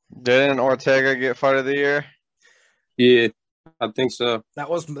 Jeez. Didn't Ortega get fight of the year? Yeah, I think so. That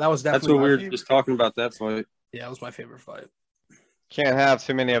was definitely. That's what we were just talking about, that fight. Yeah, it was my favorite fight. Can't have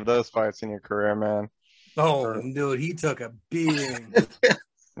too many of those fights in your career, man. Oh, dude, he took a beating.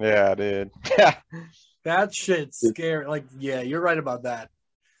 Yeah, dude. That shit's scary. Like, yeah, you're right about that.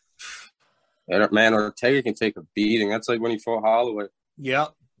 Man, Ortega can take a beating. That's like when he fought Holloway.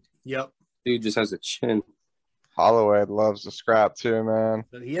 Yep. Dude just has a chin. Holloway loves to scrap too, man.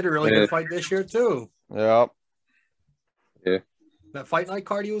 But he had a really good fight this year too. Yep. Yeah. That fight night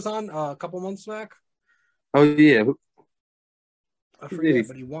card he was on a couple months back. Oh yeah. I forget,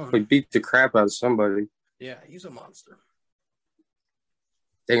 but he won. He beat the crap out of somebody. Yeah, he's a monster.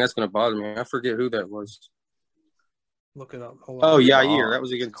 Dang, that's gonna bother me. I forget who that was. Look it up. Hold on. Oh, Yair. That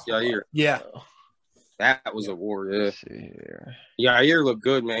was against Yair. Yeah. That was a war, yeah. Yair looked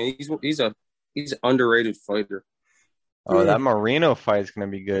good, man. He's an underrated fighter. Oh, that Marino fight's gonna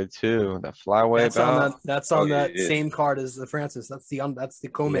be good too. That flyweight bout. That's on that same card as the Francis. That's the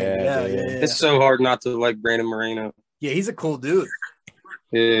co-main. Yeah. It's so hard not to like Brandon Moreno. Yeah, he's a cool dude.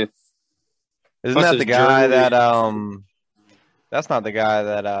 Yeah. Isn't that the guy that that's not the guy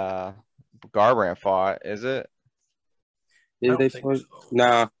that Garbrandt fought, is it? Yeah, they fought. So.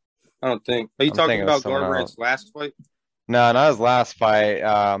 Nah, I don't think. Are you talking about Garbrandt's last fight? No, not his last fight.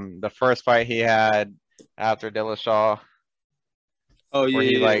 The first fight he had after Dillashaw. Oh yeah, where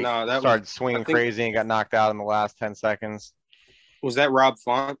he that started swinging crazy and got knocked out in the last 10 seconds. Was that Rob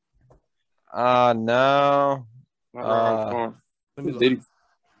Font? No. Not Rob Font.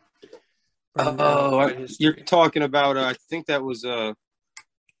 You're talking about. I think that was.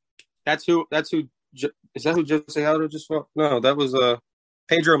 That's who. Is that who Jose Aldo just fought? No, that was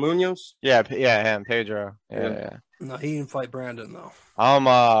Pedro Munoz. Yeah, him, Pedro. Yeah. No, he didn't fight Brandon though.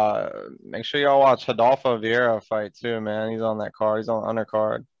 Make sure y'all watch Rodolfo Vieira fight too, man. He's on that card. He's on the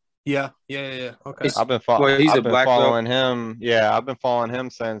undercard. Yeah. Okay. I've been following him. Yeah, I've been following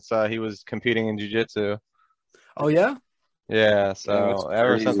him since he was competing in jiu-jitsu. Oh yeah. Yeah. So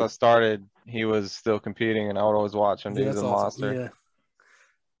ever since I started, he was still competing, and I would always watch him. He's a monster. Yeah.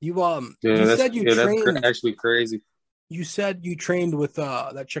 You said you trained. That's actually crazy. You said you trained with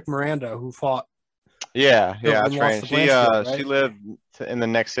that chick Miranda who fought. Yeah, I trained. She lived in the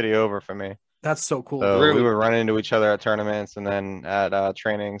next city over for me. That's so cool. So we would run into each other at tournaments and then at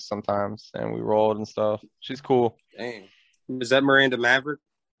trainings sometimes, and we rolled and stuff. She's cool. Dang, is that Miranda Maverick?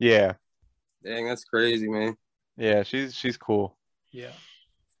 Yeah. Dang, that's crazy, man. Yeah, she's cool. Yeah.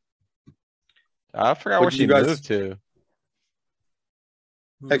 I forgot where she moved to.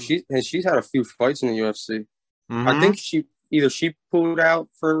 Heck, she's had a few fights in the UFC. Mm-hmm. I think she pulled out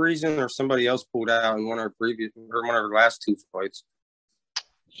for a reason, or somebody else pulled out in one of her last 2 fights.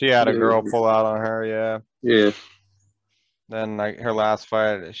 She had a girl pull out on her, yeah. Yeah. Then her last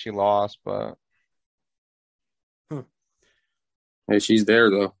fight, she lost, but hey, she's there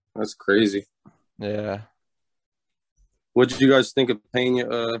though. That's crazy. Yeah. What did you guys think of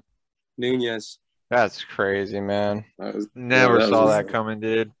Pena Nunez? That's crazy, man. Never saw that coming,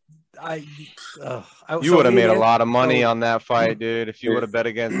 dude. You would have made a lot of money on that fight, dude. If you would have bet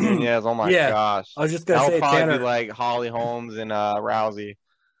against Nunez, oh my gosh! I was just gonna say, that'll probably Tanner, be like Holly Holmes and Rousey.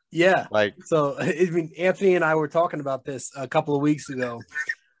 Yeah, like so. I mean, Anthony and I were talking about this a couple of weeks ago,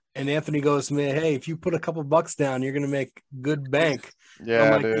 and Anthony goes, "Man, hey, if you put a couple bucks down, you're gonna make good bank." Yeah,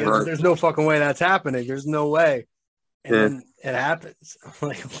 I'm like, dude. Yeah, there's no fucking way that's happening. There's no way, and then it happens. I'm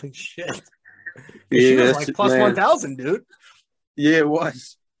like, holy shit! She was like plus 1,000, dude. Yeah, it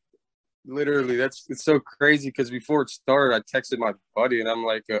was. Literally, it's so crazy because before it started, I texted my buddy and I'm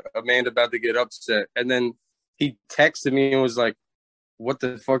like, Amanda about to get upset. And then he texted me and was like, what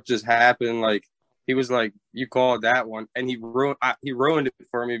the fuck just happened? Like, he was like, you called that one. And he ruined it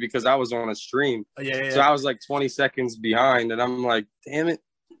for me because I was on a stream. Yeah. So I was like 20 seconds behind and I'm like, damn it.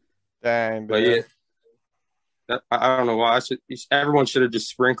 Dang, but yeah. I don't know why. Everyone should have just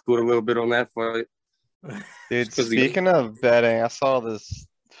sprinkled a little bit on that fight. Dude, speaking of betting, I saw this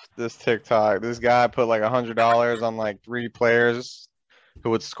TikTok. This guy put like $100 on like 3 players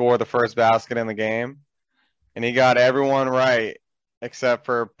who would score the first basket in the game, and he got everyone right except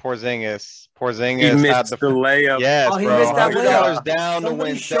for Porzingis. Porzingis he had the layup. Yes, he bro. missed that $100 down Somebody to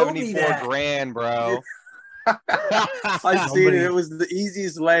win 74 grand, bro. I seen it. It was the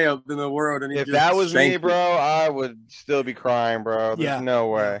easiest layup in the world. And if that was me, bro, I would still be crying, bro. There's no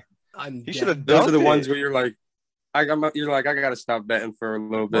way. He should have. Those are the ones where you're like, I gotta stop betting for a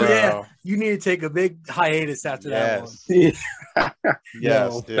little bit. Yeah, you need to take a big hiatus after that one.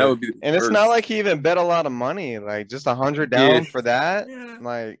 Yes, dude. That would be. And it's not like he even bet a lot of money. Like just 100 down for that. Yeah.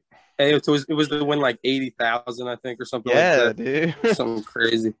 Like, hey, it was to win like 80,000, I think, or something. Yeah, like that. Dude. Something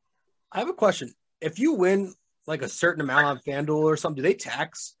crazy. I have a question. If you win like a certain amount on FanDuel or something, do they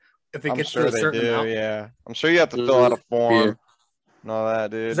tax if it gets to a certain amount? Yeah, I'm sure you have to fill out a form. Yeah. And all that,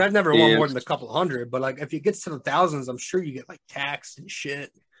 dude. Because I've never won more than a couple hundred, but like if it gets to the thousands, I'm sure you get like taxed and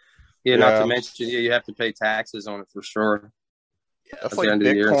shit. Yeah, not to mention, you have to pay taxes on it for sure. Yeah, that's like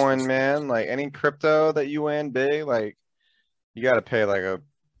Bitcoin, man. Like any crypto that you win big, like you got to pay like a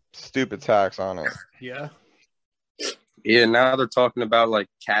stupid tax on it. Yeah. Yeah, now they're talking about like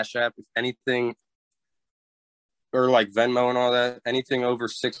Cash App, if anything, or like Venmo and all that, anything over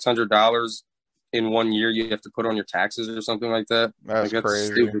 $600 in 1 year, you have to put on your taxes or something like that. That's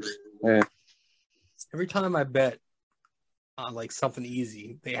crazy. Stupid. Yeah. Every time I bet on like something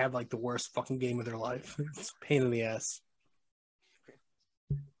easy, they have like the worst fucking game of their life. It's a pain in the ass.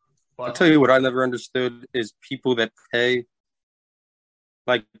 But I'll tell you what I never understood is people that pay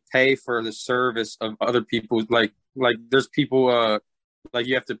for the service of other people. Like there's people like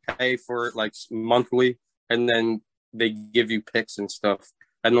you have to pay for it like monthly, and then they give you picks and stuff,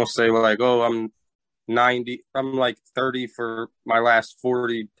 and they'll say like, oh, I'm like 30 for my last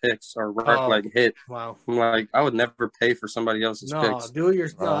 40 picks or like hit. Wow. I'm like, I would never pay for somebody else's picks. That's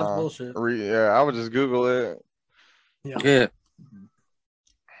bullshit. Yeah, I would just Google it. Yeah.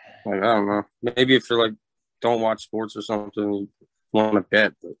 Like, I don't know. Maybe if you're like, don't watch sports or something, you want to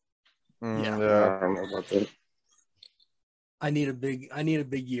bet, but I don't know about that. I need a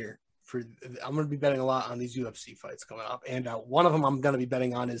big year. I'm going to be betting a lot on these UFC fights coming up, and one of them I'm going to be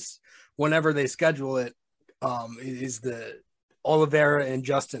betting on is whenever they schedule it, is the Oliveira and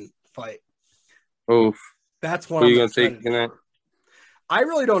Justin fight. Oh, that's one. Who are you going to take in that? I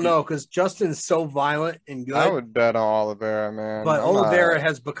really don't know because Justin's so violent and good. I would bet on Oliveira, man. But Oliveira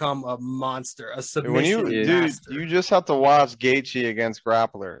has become a monster, a submission master. You just have to watch Gaethje against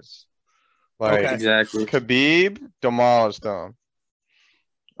grapplers. Like exactly, Khabib demolished them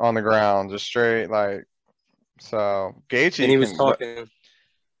on the ground, just straight like. So Gaethje, and he was talking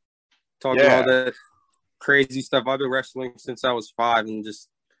all that crazy stuff. I've been wrestling since I was 5, and just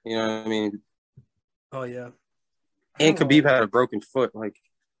you know what I mean. Oh yeah. And Khabib had a broken foot. Like,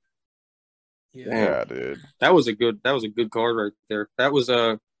 yeah, dude. That was a good card right there. That was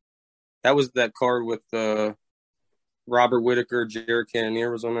that card with Robert Whittaker, Jared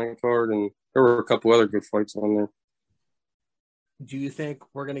Cannonier was on that card, and there were a couple other good fights on there. Do you think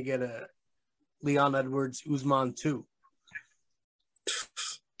we're gonna get a Leon Edwards Usman 2?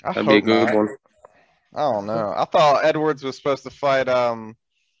 That'd be a good one. I don't know. I thought Edwards was supposed to fight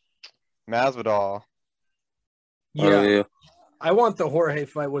Masvidal. Yeah. I want the Jorge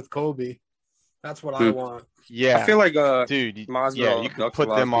fight with Kobe. That's what I want. Yeah. I feel like dude, Masvidal, you could put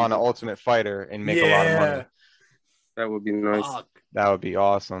them on an Ultimate Fighter and make a lot of money. That would be nice. That would be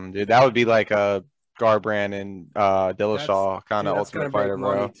awesome, dude. That would be like a Garbrandt and Dillashaw kind of Ultimate Fighter,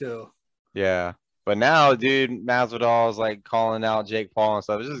 bro. Too. Yeah. But now, dude, Masvidal is like calling out Jake Paul and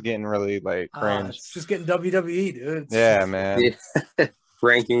stuff. It's just getting really like cringe. It's just getting WWE, dude. Yeah, man.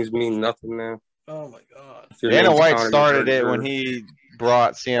 Rankings mean nothing now. Oh my god. Dana White started it when he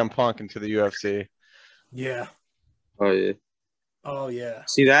brought CM Punk into the UFC. Yeah. Oh yeah. Oh yeah.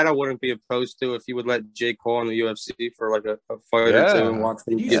 See that I wouldn't be opposed to if you would let Jake Paul in the UFC for like a fight or two and watch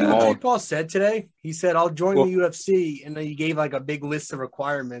him Did you get see what mauled. Jake Paul said today? He said, "I'll join Well- the UFC," and then he gave like a big list of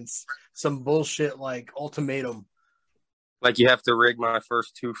requirements, some bullshit like ultimatum. Like you have to rig my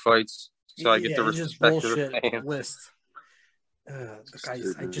first 2 fights so I get the it's just respect of the bullshit fans. list. The guy,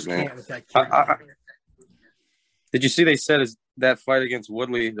 I just Man. can't with that kid. Did you see they said that fight against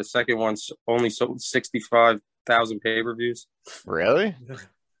Woodley, the second one's only sold 65,000 pay-per-views? Really?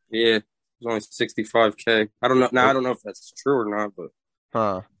 Yeah, it was only 65K. I don't know. Now I don't know if that's true or not, but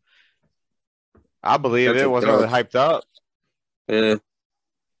Huh. I believe That's it a wasn't really dub. hyped up. yeah,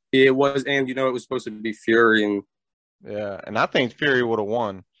 it was. And it was supposed to be Fury, and Yeah, and I think Fury would have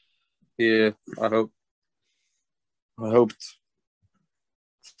won. yeah, I hoped.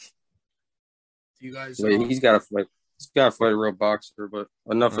 You guys, Yeah, he's got to fight. He's got to fight a real boxer. But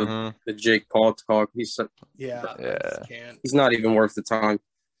enough of Mhm. the Jake Paul talk. He's yeah, I Yeah. just can't. he's not even worth the time.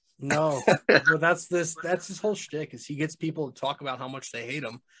 No, but that's his whole shtick is he gets people to talk about how much they hate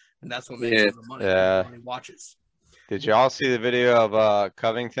him, and that's what makes Yeah. him the money. Yeah. Money watches. Did y'all see the video of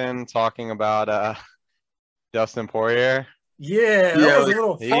Covington talking about Dustin Poirier? Yeah, that Yeah, was a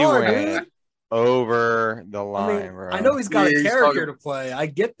little he far, went dude. over the I line, mean, bro. I know he's got Yeah, a he's character talking- to play. I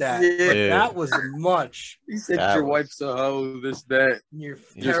get that, Yeah. but Yeah. that was much. He said That your was- wife's a hoe. This that. You're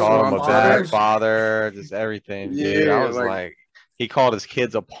He Just called him a father. bad father, just everything, dude. I Yeah, was like- like, he called his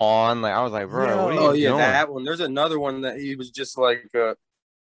kids a pawn. Like, I was like, bro, what are you Oh yeah, doing? that one. There's another one that he was just like.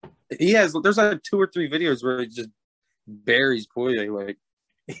 There's like 2 or 3 videos where he just buries Poirier. Like,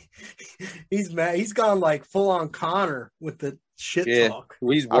 He's mad. He's gone like full on Connor with the shit yeah, talk.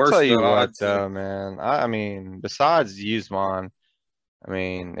 he's I'll worse. tell you though, what, I'd say. though, man. I mean, besides Usman, I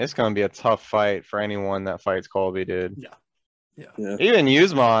mean, it's going to be a tough fight for anyone that fights Colby, dude. Yeah. Yeah. Even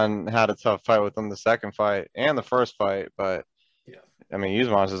Usman had a tough fight with him the second fight and the first fight, but Yeah. I mean,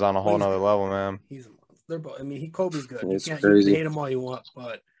 Usman's is on a whole Well, he's nother good. level, man. He's a monster. They're both. I mean, Kobe's good. It's You crazy. can hate him all you want,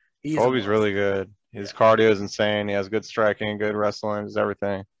 but he's a Colby's monster. really good. His Yeah. cardio is insane. He has good striking, good wrestling, just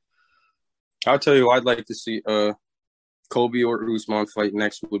everything. I'll tell you, who I'd like to see Kobe or Usman fight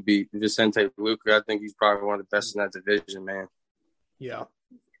next would be Vicente Luque. I think he's probably one of the best in that division, man. Yeah.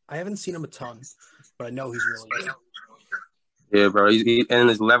 I haven't seen him a ton, but I know he's really good. Yeah, bro. And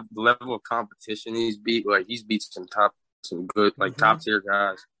his level, the level of competition he's beat some good, like Mhm. top tier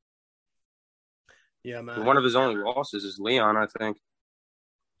guys. Yeah, man. One of his only losses is Leon, I think.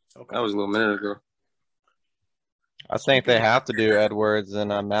 Okay. That was a little minute ago. I think they have to do Edwards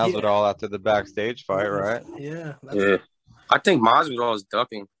and Masvidal after the backstage fight, right? Yeah. Yeah. I think Masvidal is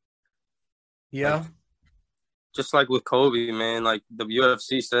ducking. Yeah. Just like with Kobe, man. Like the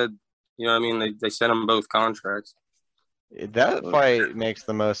UFC said, you know what I mean? They sent him both contracts. That fight makes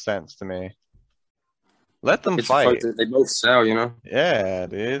the most sense to me. Let them It's a fight fight. that they both sell, you know? Yeah, I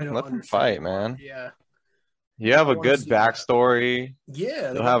dude. don't Let them understand fight, that. man. Yeah. You have I a wanna good see that. backstory.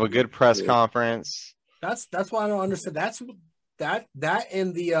 Yeah. You'll have a good press Yeah. conference. That's why I don't understand. That's that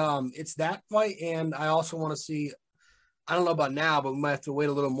and the it's that fight, and I also want to see. I don't know about now, but we might have to wait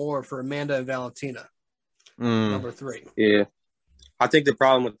a little more for Amanda and Valentina, number 3. Yeah. I think the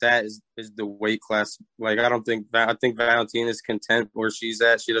problem with that is the weight class. Like, I think Valentina's content where she's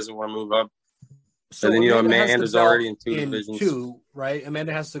at. She doesn't want to move up. So And then, you know, Amanda has the Amanda's belt already in 2 divisions. 2, right?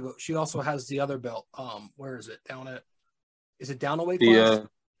 Amanda has to go. She also has the other belt. Where is it? Is it down a weight class?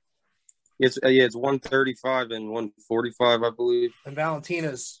 It's 135 and 145, I believe. And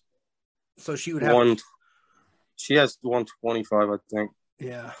Valentina's. So she would have. She has 125, I think.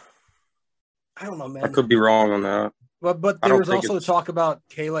 Yeah. I don't know, man. I could be wrong on that. But I there don't was think also it's- talk about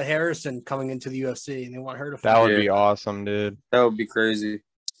Kayla Harrison coming into the UFC, and they want her to That fight. would Yeah. be awesome, dude. That would be crazy.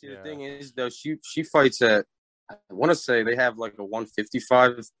 See, Yeah. the thing is, though, she fights at, I want to say they have like a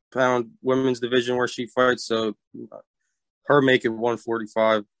 155-pound women's division where she fights. So her making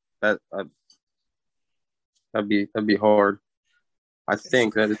 145, that'd be hard. I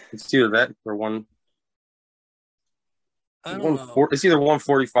think that it's either that or I don't know. it's either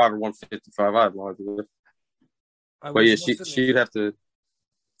 145 or 155. I have no idea. I But was yeah, listening- she'd have to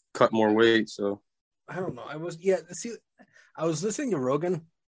cut more weight. So I don't know. I was listening to Rogan,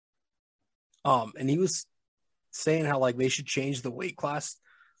 and he was saying how like they should change the weight class,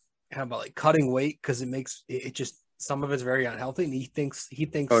 how about like cutting weight because it just some of it's very unhealthy, and he thinks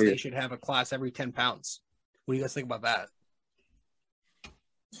Oh, yeah. they should have a class every 10 pounds. What do you guys think about that?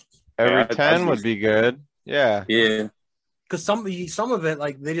 Every Yeah, 10 would be good. Yeah. yeah, Because some of it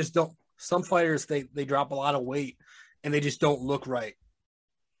like they just don't. Some fighters they drop a lot of weight and they just don't look right.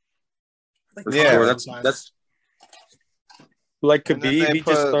 Like, for Yeah. sure. sometimes. That's Like And then Khabib, they he just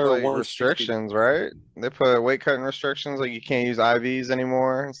put started like 160. restrictions, right? They put weight cutting restrictions, like you can't use IVs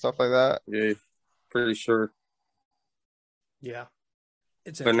anymore and stuff like that. Yeah, pretty sure. Yeah.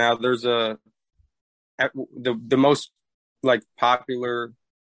 It's But now there's the most like popular,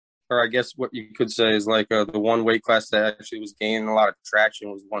 or I guess what you could say is like the one weight class that actually was gaining a lot of traction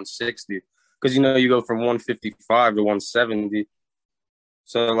was 160, because you go from 155 to 170.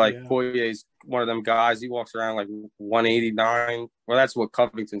 So like Poirier's one of them guys. He walks around like 189. Well, that's what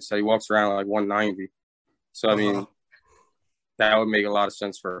Covington said. He walks around like 190. So I mean, that would make a lot of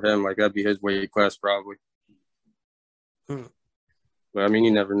sense for him. Like that'd be his weight class probably. But I mean,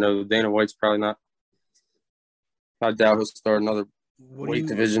 you never know. Dana White's probably not. I doubt he'll start another weight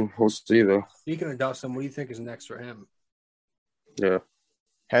division. We'll see though. Speaking of Dustin, what do you think is next for him? Yeah,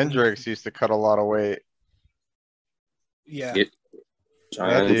 Hendricks used to cut a lot of weight. Yeah. John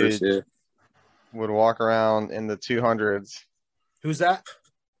Hendricks, would walk around in the 200s. Who's that?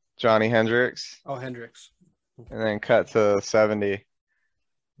 Johnny Hendricks. Oh, Hendricks. And then cut to 70.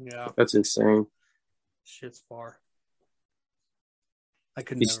 Yeah. That's insane. Shit's far. I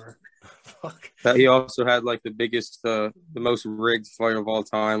could never. Fuck. He also had like the most rigged fight of all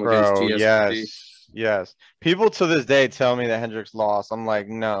time against Bro, GSP. yes. People to this day tell me that Hendricks lost. I'm like,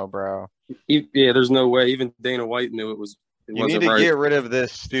 no, bro. Yeah, there's no way. Even Dana White knew it was. You need to get rid of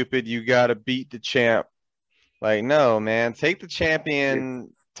this stupid. You got to beat the champ. Like, no, man. Take the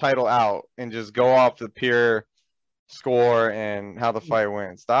champion title out and just go off the pure score and how the fight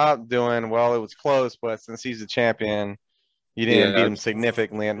went. Stop doing, well, it was close, but since he's the champion, you didn't beat him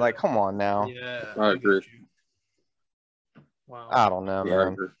significantly. And like, come on now. Yeah, I agree. Wow. I don't know,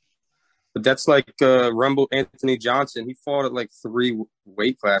 man. But that's like Rumble Anthony Johnson. He fought at like 3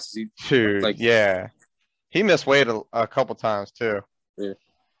 weight classes. Yeah. He missed weight a couple times too. Yeah.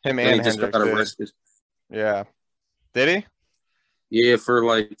 Him and and he just got Hendricks did. arrested. Yeah. Did he? Yeah, for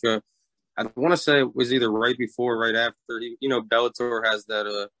like I want to say it was either right before or right after. Bellator has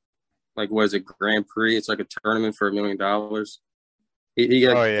that what is it, Grand Prix? It's like a tournament for $1 million. He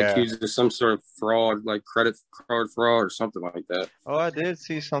got accused of some sort of fraud, like credit card fraud or something like that. Oh, I did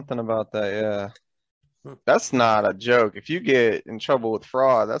see something about that, yeah. That's not a joke. If you get in trouble with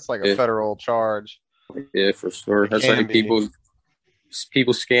fraud, that's like a federal charge. Yeah, for sure. That's like people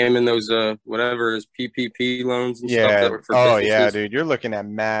scamming those whatever is PPP loans and stuff. That were for businesses. Dude, you're looking at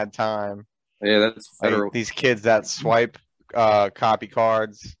mad time. Yeah, that's federal. Like these kids that swipe copy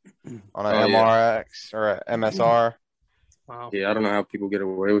cards on an MRX or a MSR. Wow. Yeah, I don't know how people get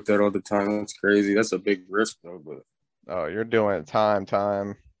away with that all the time. That's crazy. That's a big risk though. But you're doing it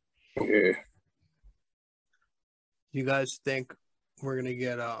time. Yeah. You guys think we're gonna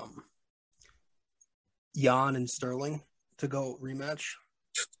get Jan and Sterling to go rematch?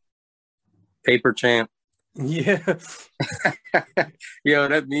 Paper champ. Yeah. Yo,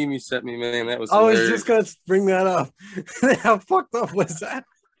 that meme you sent me, man, that was I was hilarious. just gonna bring that up. How fucked up was that?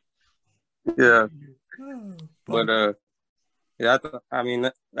 Yeah. But I mean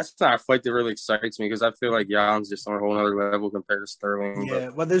that's not a fight that really excites me because I feel like Jan's just on a whole other level compared to Sterling. Yeah,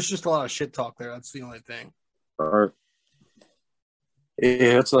 but there's just a lot of shit talk there. That's the only thing.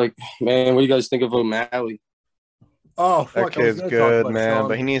 Yeah, it's like, man, what do you guys think of O'Malley? Oh, fuck, that kid's good, man,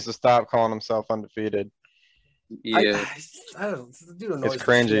 but he needs to stop calling himself undefeated. Yeah, I don't. The dude annoys it's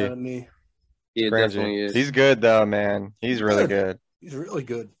cringy. the shit out of me. Yeah, cringy. definitely is. He's good though, man. He's really good. He's really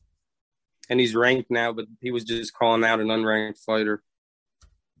good. And he's ranked now, but he was just calling out an unranked fighter.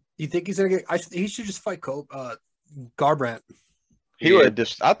 You think he's gonna get? He should just fight Garbrandt. He would.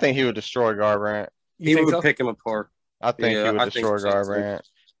 I think he would destroy Garbrandt. He would pick him apart. I think he would destroy Garbrandt.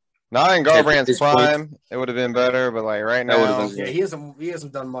 Not in Garbrandt's prime, it would have been better, but like right now, he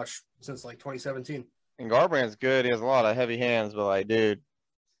hasn't done much since like 2017. And Garbrandt's good. He has a lot of heavy hands, but like, dude,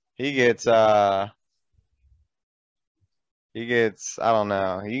 he gets I don't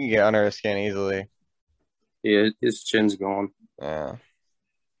know. He can get under his skin easily. Yeah, his chin's gone. Yeah.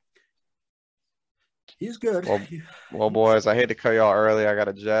 He's good. Well, boys, I hate to cut y'all early. I got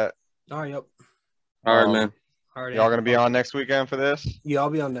a jet. Oh, yep. All right, man. All right, y'all gonna be on next weekend for this? Yeah, I'll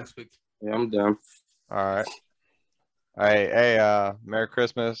be on next week. Yeah, I'm down. All right. All right. Hey, Merry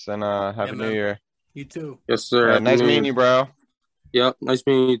Christmas and Happy New Year. You too. Yes, sir. Nice meeting you, bro. Yep, nice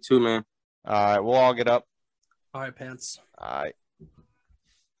meeting you too, man. All right, we'll all get up. All right, Pants. All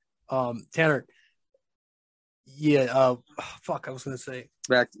right. Tanner. Yeah. Fuck. I was gonna say.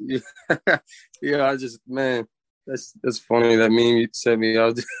 Back. To, yeah. I just, man, that's funny. That meme you sent me.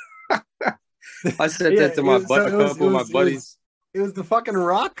 I said that to a couple of my buddies. It was the fucking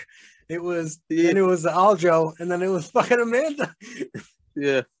Rock. It was, and it was the Aljo, and then it was fucking Amanda.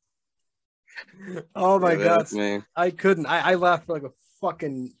 Yeah. Oh my god, man! I couldn't. I laughed for like a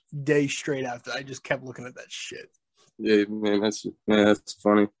fucking day straight after. I just kept looking at that shit. Yeah, man, that's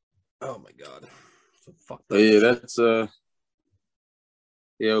funny. Oh my god, so fucked But up. yeah, that's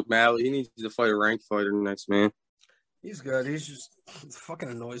O'Malley. He needs to fight a ranked fighter next, man. He's good. He's just fucking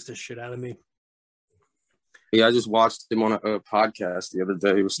annoys the shit out of me. Yeah, I just watched him on a podcast the other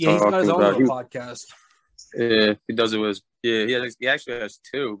day. He was Yeah, he's got his talking own about little podcast. Yeah, he does it with he actually has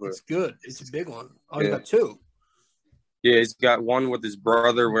two, but It's good. It's a big one. Oh, Yeah. he got two. yeah, he's got one with his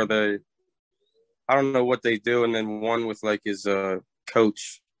brother where I don't know what they do, and then one with like his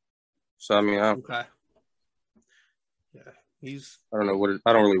coach. So I mean, I Okay. Yeah, don't know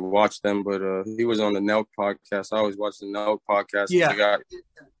I don't really watch them, but he was on the Nelk podcast. I always watch the Nelk podcast. Yeah.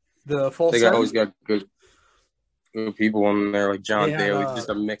 They full always got good people on there, like John They had, Daly, just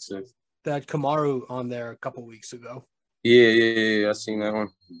a mix of. They had Kamaru on there a couple weeks ago. Yeah, I seen that one.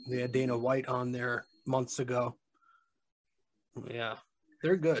 They had Dana White on there months ago. Yeah,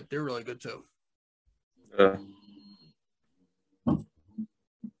 they're good. They're really good too. Do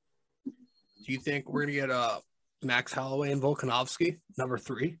you think we're gonna get Max Holloway and Volkanovski number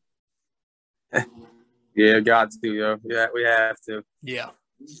 3? Yeah, got to, yo. Yeah, we have to. Yeah,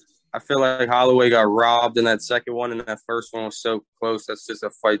 I feel like Holloway got robbed in that second one, and that first one was so close. That's just a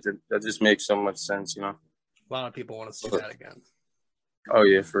fight that just makes so much sense, you know. a lot of people want to see that again. Oh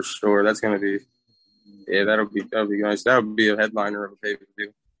yeah, for sure. That's gonna be. Yeah, that'll be nice. That would be a headliner of a pay per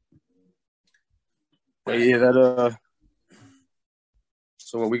view. But yeah, that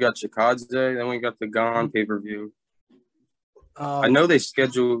So we got Chikadze, then we got the Gone pay per view. I know they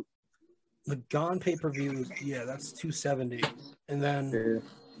scheduled the Gone pay per view. Yeah, that's 270, and then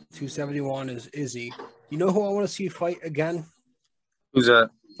 271 is Izzy. You know who I want to see fight again? Who's that?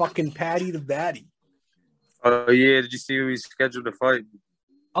 Fucking Paddy the Baddy. Oh yeah, did you see who he's scheduled to fight?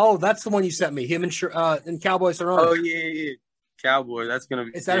 Oh, that's the one you sent me. Him and Cowboy Cerrone. Oh yeah. Cowboy. That's gonna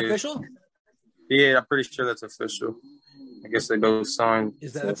be. Is that official? Yeah, I'm pretty sure that's official. I guess they both signed.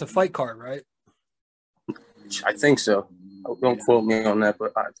 That's a fight card, right? I think so. Don't quote me on that,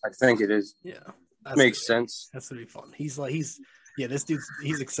 but I think it is. Yeah, makes sense. That's gonna be fun. This dude's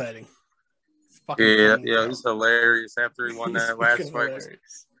he's exciting. Yeah, he's hilarious. After he won that last fight,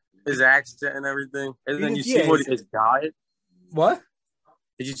 his accent and everything. And then you see his diet. What?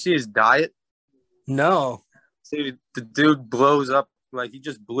 Did you see his diet? No. See, the dude blows up. Like, he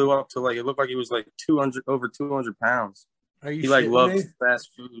just blew up to, like, it looked like he was, like, over 200 pounds. Are you He, like, loves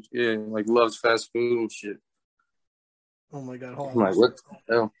fast food. Yeah, like, loves fast food and shit. Oh, my God. I'm like, what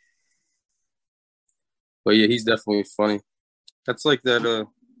the hell? But, yeah, he's definitely funny. That's like that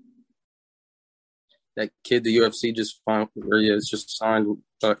kid the UFC just signed,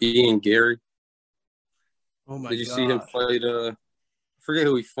 Ian Gary. Oh, my God. Did you see him fight, I forget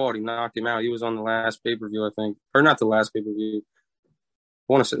who he fought. He knocked him out. He was on the last pay-per-view, I think. Or not the last pay-per-view.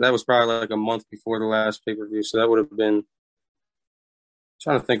 I want to say that was probably like a month before the last pay-per-view. So that would have been –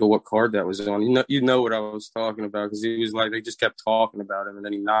 trying to think of what card that was on. You know what I was talking about because he was like – they just kept talking about him, and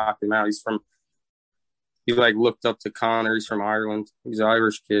then he knocked him out. He like looked up to Connor. He's from Ireland. He's an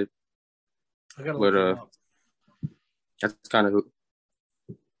Irish kid. I gotta look him up. That's kind of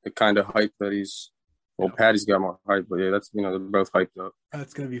the kind of hype that he's – well, Patty's got more hype, but yeah, that's they're both hyped up.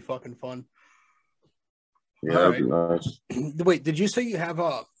 That's gonna be fucking fun. Yeah, that'd be nice. Wait, did you say you have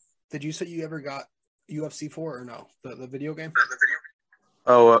Did you say you ever got UFC 4 or no? The video game?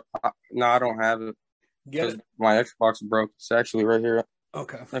 Oh no, I don't have it. Get it? My Xbox broke. It's actually right here.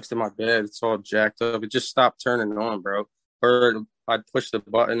 Okay. Next to my bed. It's all jacked up. It just stopped turning on, bro. Or I'd push the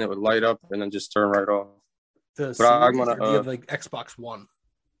button, it would light up, and then just turn right off. But I'm gonna. You have like Xbox One.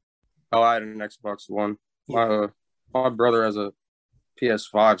 Oh, I had an Xbox One. Yeah. My brother has a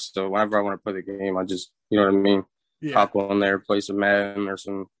PS5, so whenever I want to play the game, I just, you know what I mean? Yeah. Hop on there, play some Madden or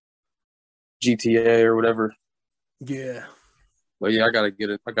some GTA or whatever. Yeah. But yeah, I gotta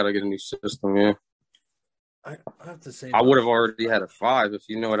get a new system, yeah. I have to say I would have already had a 5, if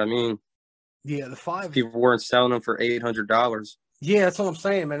you know what I mean. Yeah, the 5. People weren't selling them for $800. Yeah, that's what I'm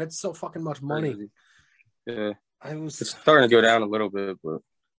saying, man. It's so fucking much money. Crazy. Yeah. It's starting to go down a little bit, but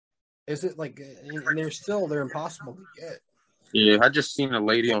is it like? And they're impossible to get. Yeah, I just seen a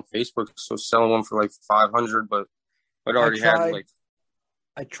lady on Facebook selling one for like $500, but it already had like.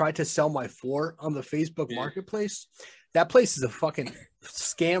 I tried to sell my 4 on the Facebook Marketplace. That place is a fucking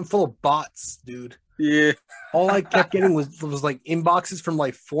scam full of bots, dude. Yeah. All I kept getting was like inboxes from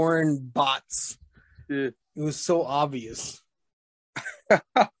like foreign bots. Yeah. It was so obvious. So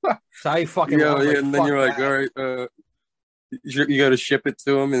I fucking and then you're like, all right, you got to ship it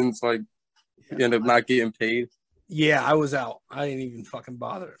to them, and it's like you end up not getting paid. Yeah, I was out. I didn't even fucking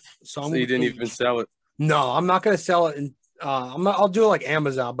bother. So you didn't even sell it? No, I'm not gonna sell it, and I'll do it like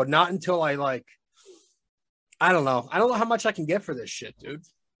Amazon, but not until I like. I don't know. I don't know how much I can get for this shit, dude.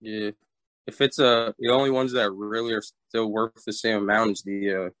 Yeah, if it's the only ones that really are still worth the same amount is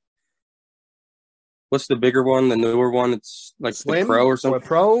the what's the bigger one, the newer one? It's like Slim the Pro or something.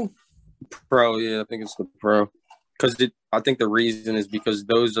 Pro. Yeah, I think it's the Pro. Because I think the reason is because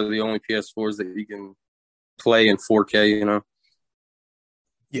those are the only PS4s that you can play in 4K. You know.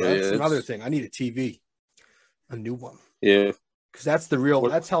 Yeah, that's another thing. I need a TV, a new one. Yeah, because that's the real.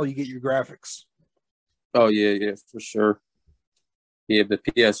 That's how you get your graphics. Oh yeah, for sure. Yeah, the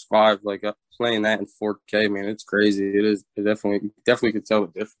PS5, like playing that in 4K, man, it's crazy. It is. It definitely could tell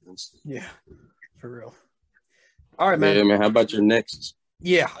the difference. Yeah, for real. All right, man. Yeah, man. How about your Knicks?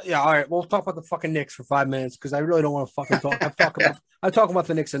 Yeah. All right, we'll talk about the fucking Knicks for 5 minutes because I really don't want to fucking talk. I talk about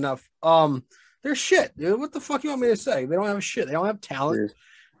the Knicks enough. They're shit, dude. What the fuck you want me to say? They don't have shit. They don't have talent. Yeah.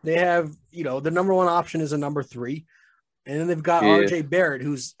 They have, the number one option is a number 3. And then they've got RJ Barrett,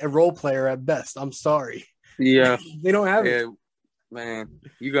 who's a role player at best. I'm sorry. Yeah. They don't have it. Man,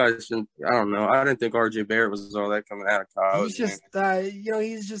 you guys shouldn't. I don't know. I didn't think RJ Barrett was all that coming out of college. He's just,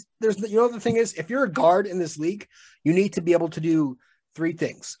 the thing is, if you're a guard in this league, you need to be able to do 3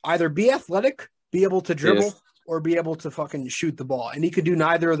 things. Either be athletic, be able to dribble, or be able to fucking shoot the ball. And he could do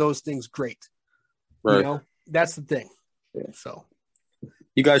neither of those things great. Right. That's the thing. Yeah. So.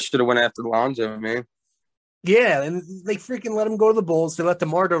 You guys should have went after Lonzo, man. Yeah, and they freaking let him go to the Bulls. They let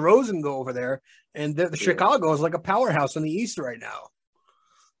DeMar DeRozan go over there, and the Chicago is like a powerhouse in the East right now.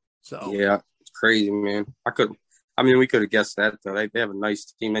 So yeah, it's crazy, man. We could have guessed that though. They have a nice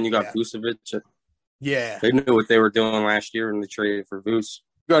team. Then you got Vucevic. Yeah, they knew what they were doing last year, and they traded for Vuce.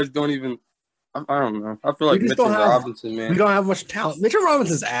 You guys don't even. I don't know. I feel like Mitchell Robinson, man. We don't have much talent. Mitchell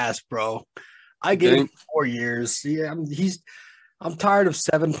Robinson's ass, bro. I gave him 4 years. Yeah, I'm tired of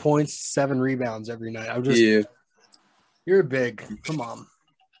 7 points, 7 rebounds every night. You're big. Come on.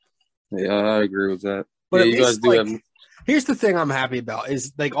 Yeah, I agree with that. But you guys do have. Here's the thing I'm happy about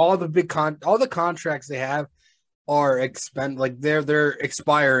is like all the contracts they have are they're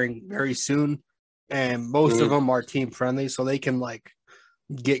expiring very soon, and most of them are team friendly, so they can like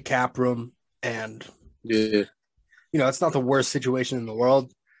get cap room and it's not the worst situation in the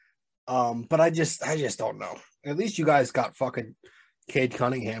world. But I just don't know. At least you guys got fucking Cade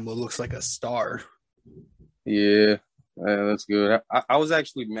Cunningham, who looks like a star. Yeah, that's good. I was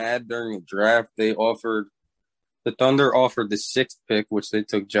actually mad during the draft. The Thunder offered the 6th pick, which they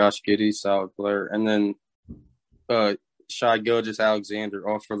took Josh Giddey, solid player, and then Shai Gilgeous-Alexander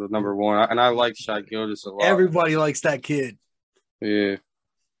offered the number 1. And I like Shai Gilgeous a lot. Everybody likes that kid. Yeah.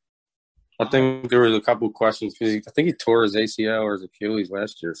 I think there was a couple of questions because I think he tore his ACL or his Achilles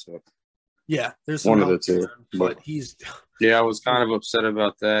last year, so. Yeah, there's one of the two, but he's. Yeah, I was kind of upset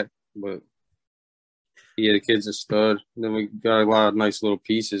about that, but the kid's a stud. And then we got a lot of nice little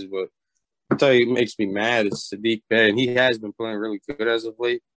pieces, but I'll tell you, it makes me mad is Saddiq Bey, and he has been playing really good as of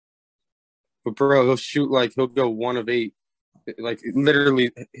late. But bro, he'll shoot he'll go 1 of 8,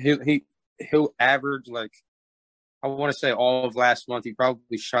 literally he'll average I want to say all of last month he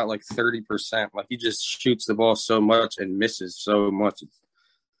probably shot 30%. He just shoots the ball so much and misses so much.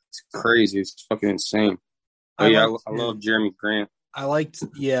 It's crazy. It's fucking insane. I love Jeremy Grant. I liked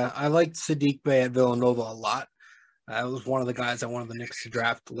Saddiq Bey at Villanova a lot. I was one of the guys I wanted the Knicks to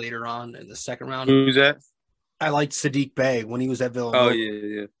draft later on in the 2nd round. Who's that? I liked Saddiq Bey when he was at Villanova. Oh,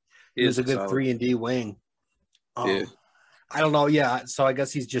 yeah. He was a good 3-and-D wing. Yeah. I don't know. Yeah, so I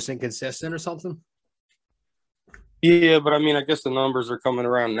guess he's just inconsistent or something. Yeah, but I guess the numbers are coming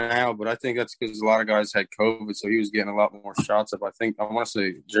around now, but I think that's because a lot of guys had COVID, so he was getting a lot more shots up. I want to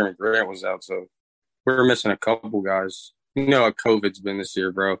say Jeremy Grant was out, so we're missing a couple guys. You know how COVID's been this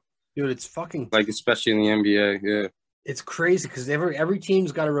year, bro. Dude, it's fucking especially in the NBA, yeah. It's crazy because every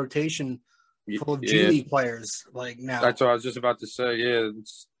team's got a rotation full of G League players now. That's what I was just about to say. Yeah,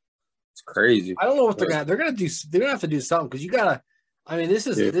 it's crazy. I don't know what they're gonna do. They're gonna have to do something because you gotta. This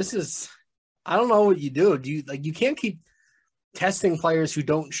is. I don't know what you do. You can't keep testing players who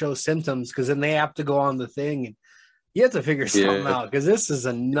don't show symptoms because then they have to go on the thing and you have to figure something out because this is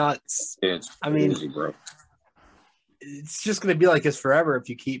a nuts. Yeah, it's crazy, bro. It's just going to be like this forever if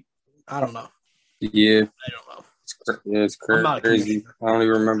you keep. I don't know. Yeah, I don't know. It's crazy. I don't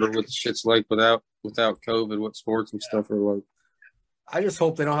even remember what the shit's like without COVID. What sports and stuff are like. I just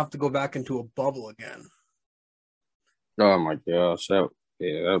hope they don't have to go back into a bubble again. Oh my gosh, that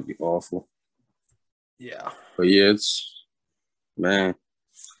would be awful. Yeah. But yeah,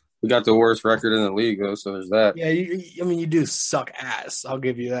 we got the worst record in the league though, so there's that. Yeah, you do suck ass. I'll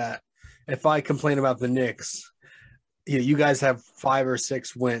give you that. If I complain about the Knicks, Yeah, you guys have 5 or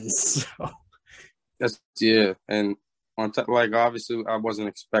 6 wins. So. And on top, like obviously, I wasn't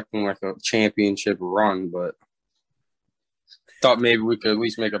expecting like a championship run, but thought maybe we could at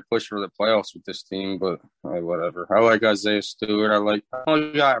least make a push for the playoffs with this team. But whatever. I like Isaiah Stewart. The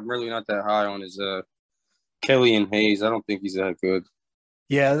only guy I'm really not that high on is Killian Hayes. I don't think he's that good.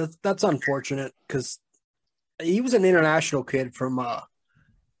 Yeah, that's unfortunate because he was an international kid from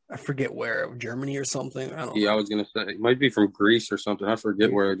I forget where, Germany or something. I don't know. I was gonna say it might be from Greece or something. I forget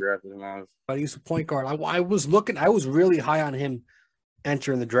where they drafted him out of. But he's a point guard. I was really high on him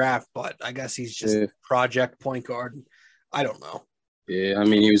entering the draft, but I guess he's just project point guard. I don't know. Yeah, I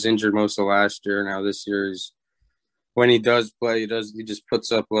mean he was injured most of last year. Now this year when he does play, he just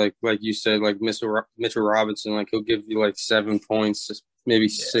puts up like you said, like Mitchell Robinson, like he'll give you like 7 points, maybe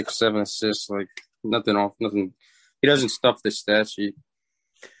 6, 7 assists, like nothing. He doesn't stuff the stat sheet.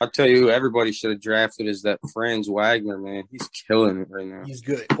 I'll tell you who everybody should have drafted is that Franz Wagner, man. He's killing it right now. He's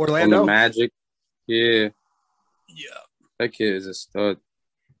good. Orlando? On the Magic. Yeah. Yeah. That kid is a stud.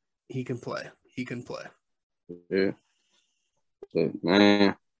 He can play. Yeah. But,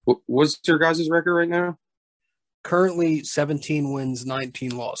 man. What's your guys' record right now? Currently 17 wins,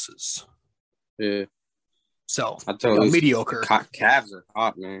 19 losses. Yeah. So, I tell you, mediocre. Cavs are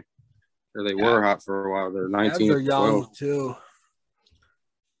hot, man. Or they were hot for a while. They're 19. Cavs are young, 12. too.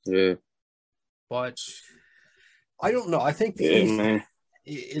 Yeah. But I don't know. I think man.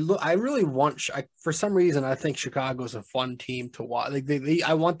 I really want for some reason I think Chicago's a fun team to watch. Like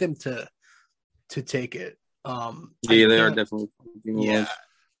I want them to take it. They are definitely. Yeah.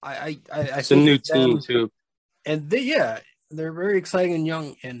 I it's a new team too. And they're very exciting and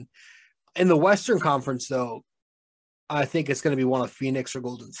young. And in the Western Conference though, I think it's going to be one of Phoenix or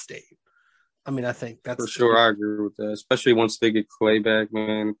Golden State. I mean, I think that's for sure. I agree with that, especially once they get Clay back,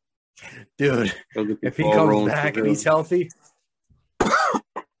 man. Dude, if he comes back and he's healthy,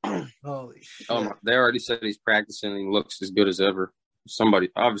 holy shit! They already said he's practicing and he looks as good as ever. Somebody,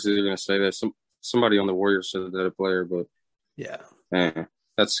 obviously, they're going to say that. Somebody on the Warriors said that a player, but yeah, man,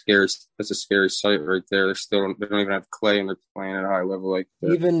 that's scary. That's a scary sight right there. They don't even have Clay, and they're playing at a high level like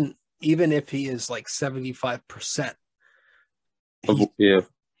that. Even if he is like 75%,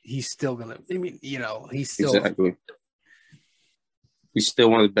 he's still gonna. I mean, he's still exactly. He's still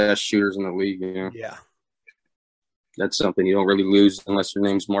one of the best shooters in the league. Yeah, that's something you don't really lose unless your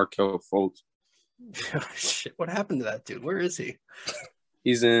name's Markelle Fultz. Shit, what happened to that dude? Where is he?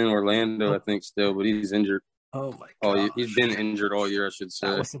 He's in Orlando, I think, still, but he's injured. Oh my god! Oh, he's been injured all year, I should say.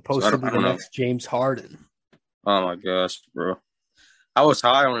 That was supposed to be the next James Harden. Oh my gosh, bro! I was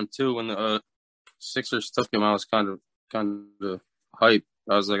high on him too when the Sixers took him. I was kind of hyped.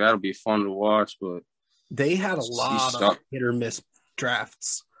 I was like, that'll be fun to watch, but they had a lot of hit or miss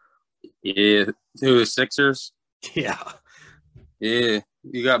drafts. Yeah, the Sixers. Yeah.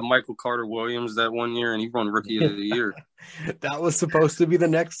 You got Michael Carter Williams that one year, and he won Rookie of the Year. That was supposed to be the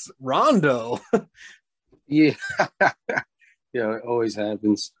next Rondo. Yeah, yeah, it always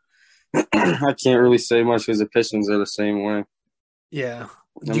happens. I can't really say much because the Pistons are the same way. Yeah.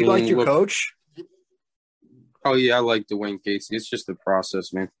 Do you like your coach? Oh, yeah, I like Dwayne Casey. It's just a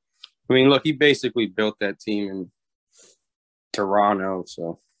process, man. I mean, look, he basically built that team in Toronto,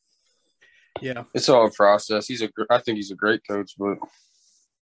 so yeah, it's all a process. I think he's a great coach, but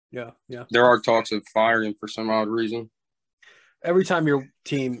yeah, there are talks of firing him for some odd reason. Every time your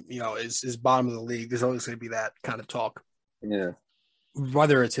team, is bottom of the league, there's always going to be that kind of talk. Yeah,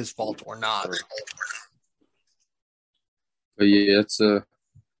 whether it's his fault or not. But yeah, it's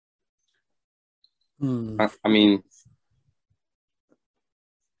I mean,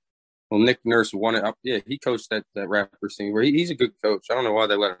 well, Nick Nurse won it. Yeah, he coached that Raptors team. Where he's a good coach. I don't know why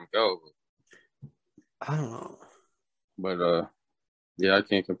they let him go. I don't know. But yeah, I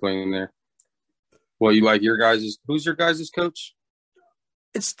can't complain there. Well, you like your guys'? Who's your guys' coach?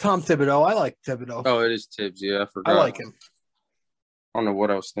 It's Tom Thibodeau. I like Thibodeau. Oh, it is Tibbs. Yeah, I forgot. I like him. I don't know what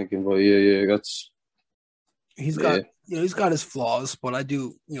I was thinking, but yeah, that's. He's got he's got his flaws, but I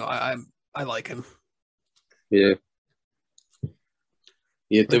do I like him. Yeah.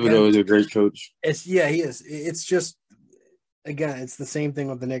 Yeah, Thibodeau is a great coach. He is. It's just, again, it's the same thing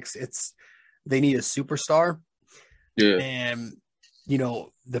with the Knicks. They need a superstar. Yeah. And,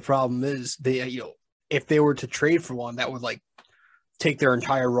 the problem is if they were to trade for one, that would take their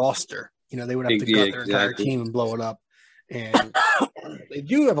entire roster. They would have to gut their entire team and blow it up. And they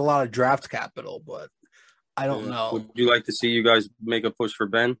do have a lot of draft capital, but I don't know. Would you like to see you guys make a push for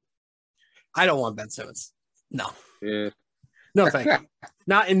Ben? I don't want Ben Simmons. No. Yeah. No, thank you.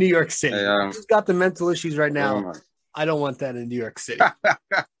 Not in New York City. Hey, He's got the mental issues right now. I don't want that in New York City.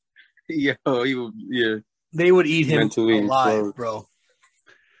 Yeah. They would eat him mentally alive, implode. bro.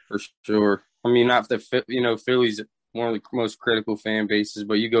 For sure. I mean, not the Philly's one of the most critical fan bases,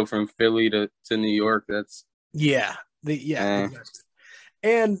 but you go from Philly to New York, that's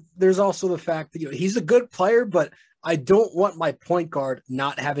And there's also the fact that he's a good player, but I don't want my point guard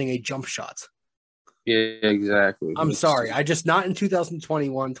not having a jump shot. Yeah, exactly. I'm sorry. I just not in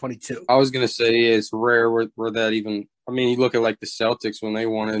 2021-22. I was gonna say it's rare where that even. I mean, you look at like the Celtics when they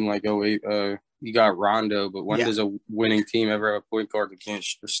won in like 08. You got Rondo, but when does a winning team ever have a point guard that can't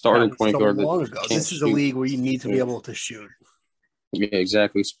start a point guard? Long ago. This is a league where you need to be able to shoot. Yeah,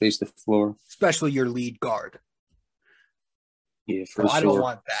 exactly. Space the floor, especially your lead guard. Yeah, for sure. I don't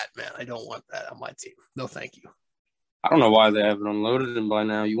want that, man. I don't want that on my team. No, thank you. I don't know why they haven't unloaded him by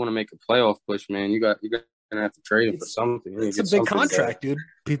now. You want to make a playoff push, man. You're gonna have to trade him for something. It's a big contract, dude.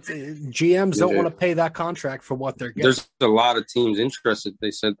 GMs don't want to pay that contract for what they're getting. There's a lot of teams interested. They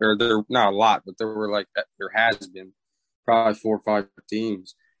said there not a lot, but there has been probably 4 or 5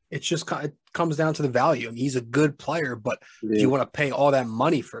 teams. It's just it comes down to the value. I mean, he's a good player, but do you want to pay all that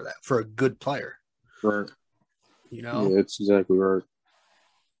money for a good player? Right. Yeah, that's exactly right.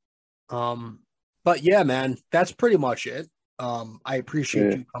 But yeah, man, that's pretty much it. I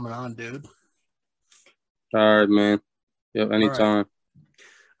appreciate you coming on, dude. All right, man. Yep, anytime.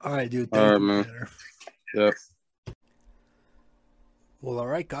 All right, dude. All right, man. Yep. Well, all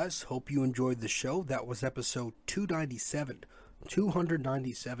right, guys. Hope you enjoyed the show. That was episode 297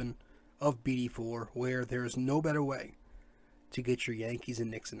 of BD4, where there is no better way to get your Yankees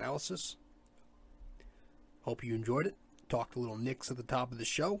and Knicks analysis. Hope you enjoyed it. Talked a little Knicks at the top of the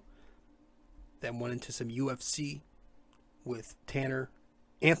show. Then went into some UFC with Tanner,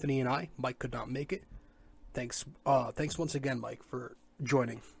 Anthony, and I. Mike could not make it. Thanks once again, Mike, for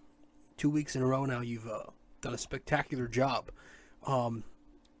joining. 2 weeks in a row now. You've done a spectacular job. No,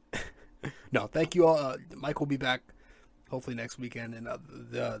 thank you all. Mike will be back hopefully next weekend, and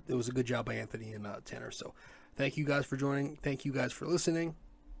it was a good job by Anthony and Tanner. So thank you guys for joining. Thank you guys for listening,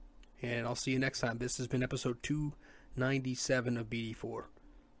 and I'll see you next time. This has been episode 297 of BD4.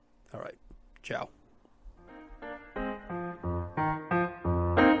 All right. Ciao.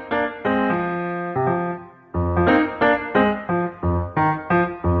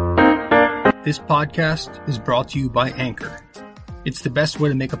 This podcast is brought to you by Anchor. It's the best way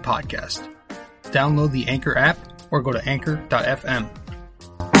to make a podcast. Download the Anchor app or go to anchor.fm.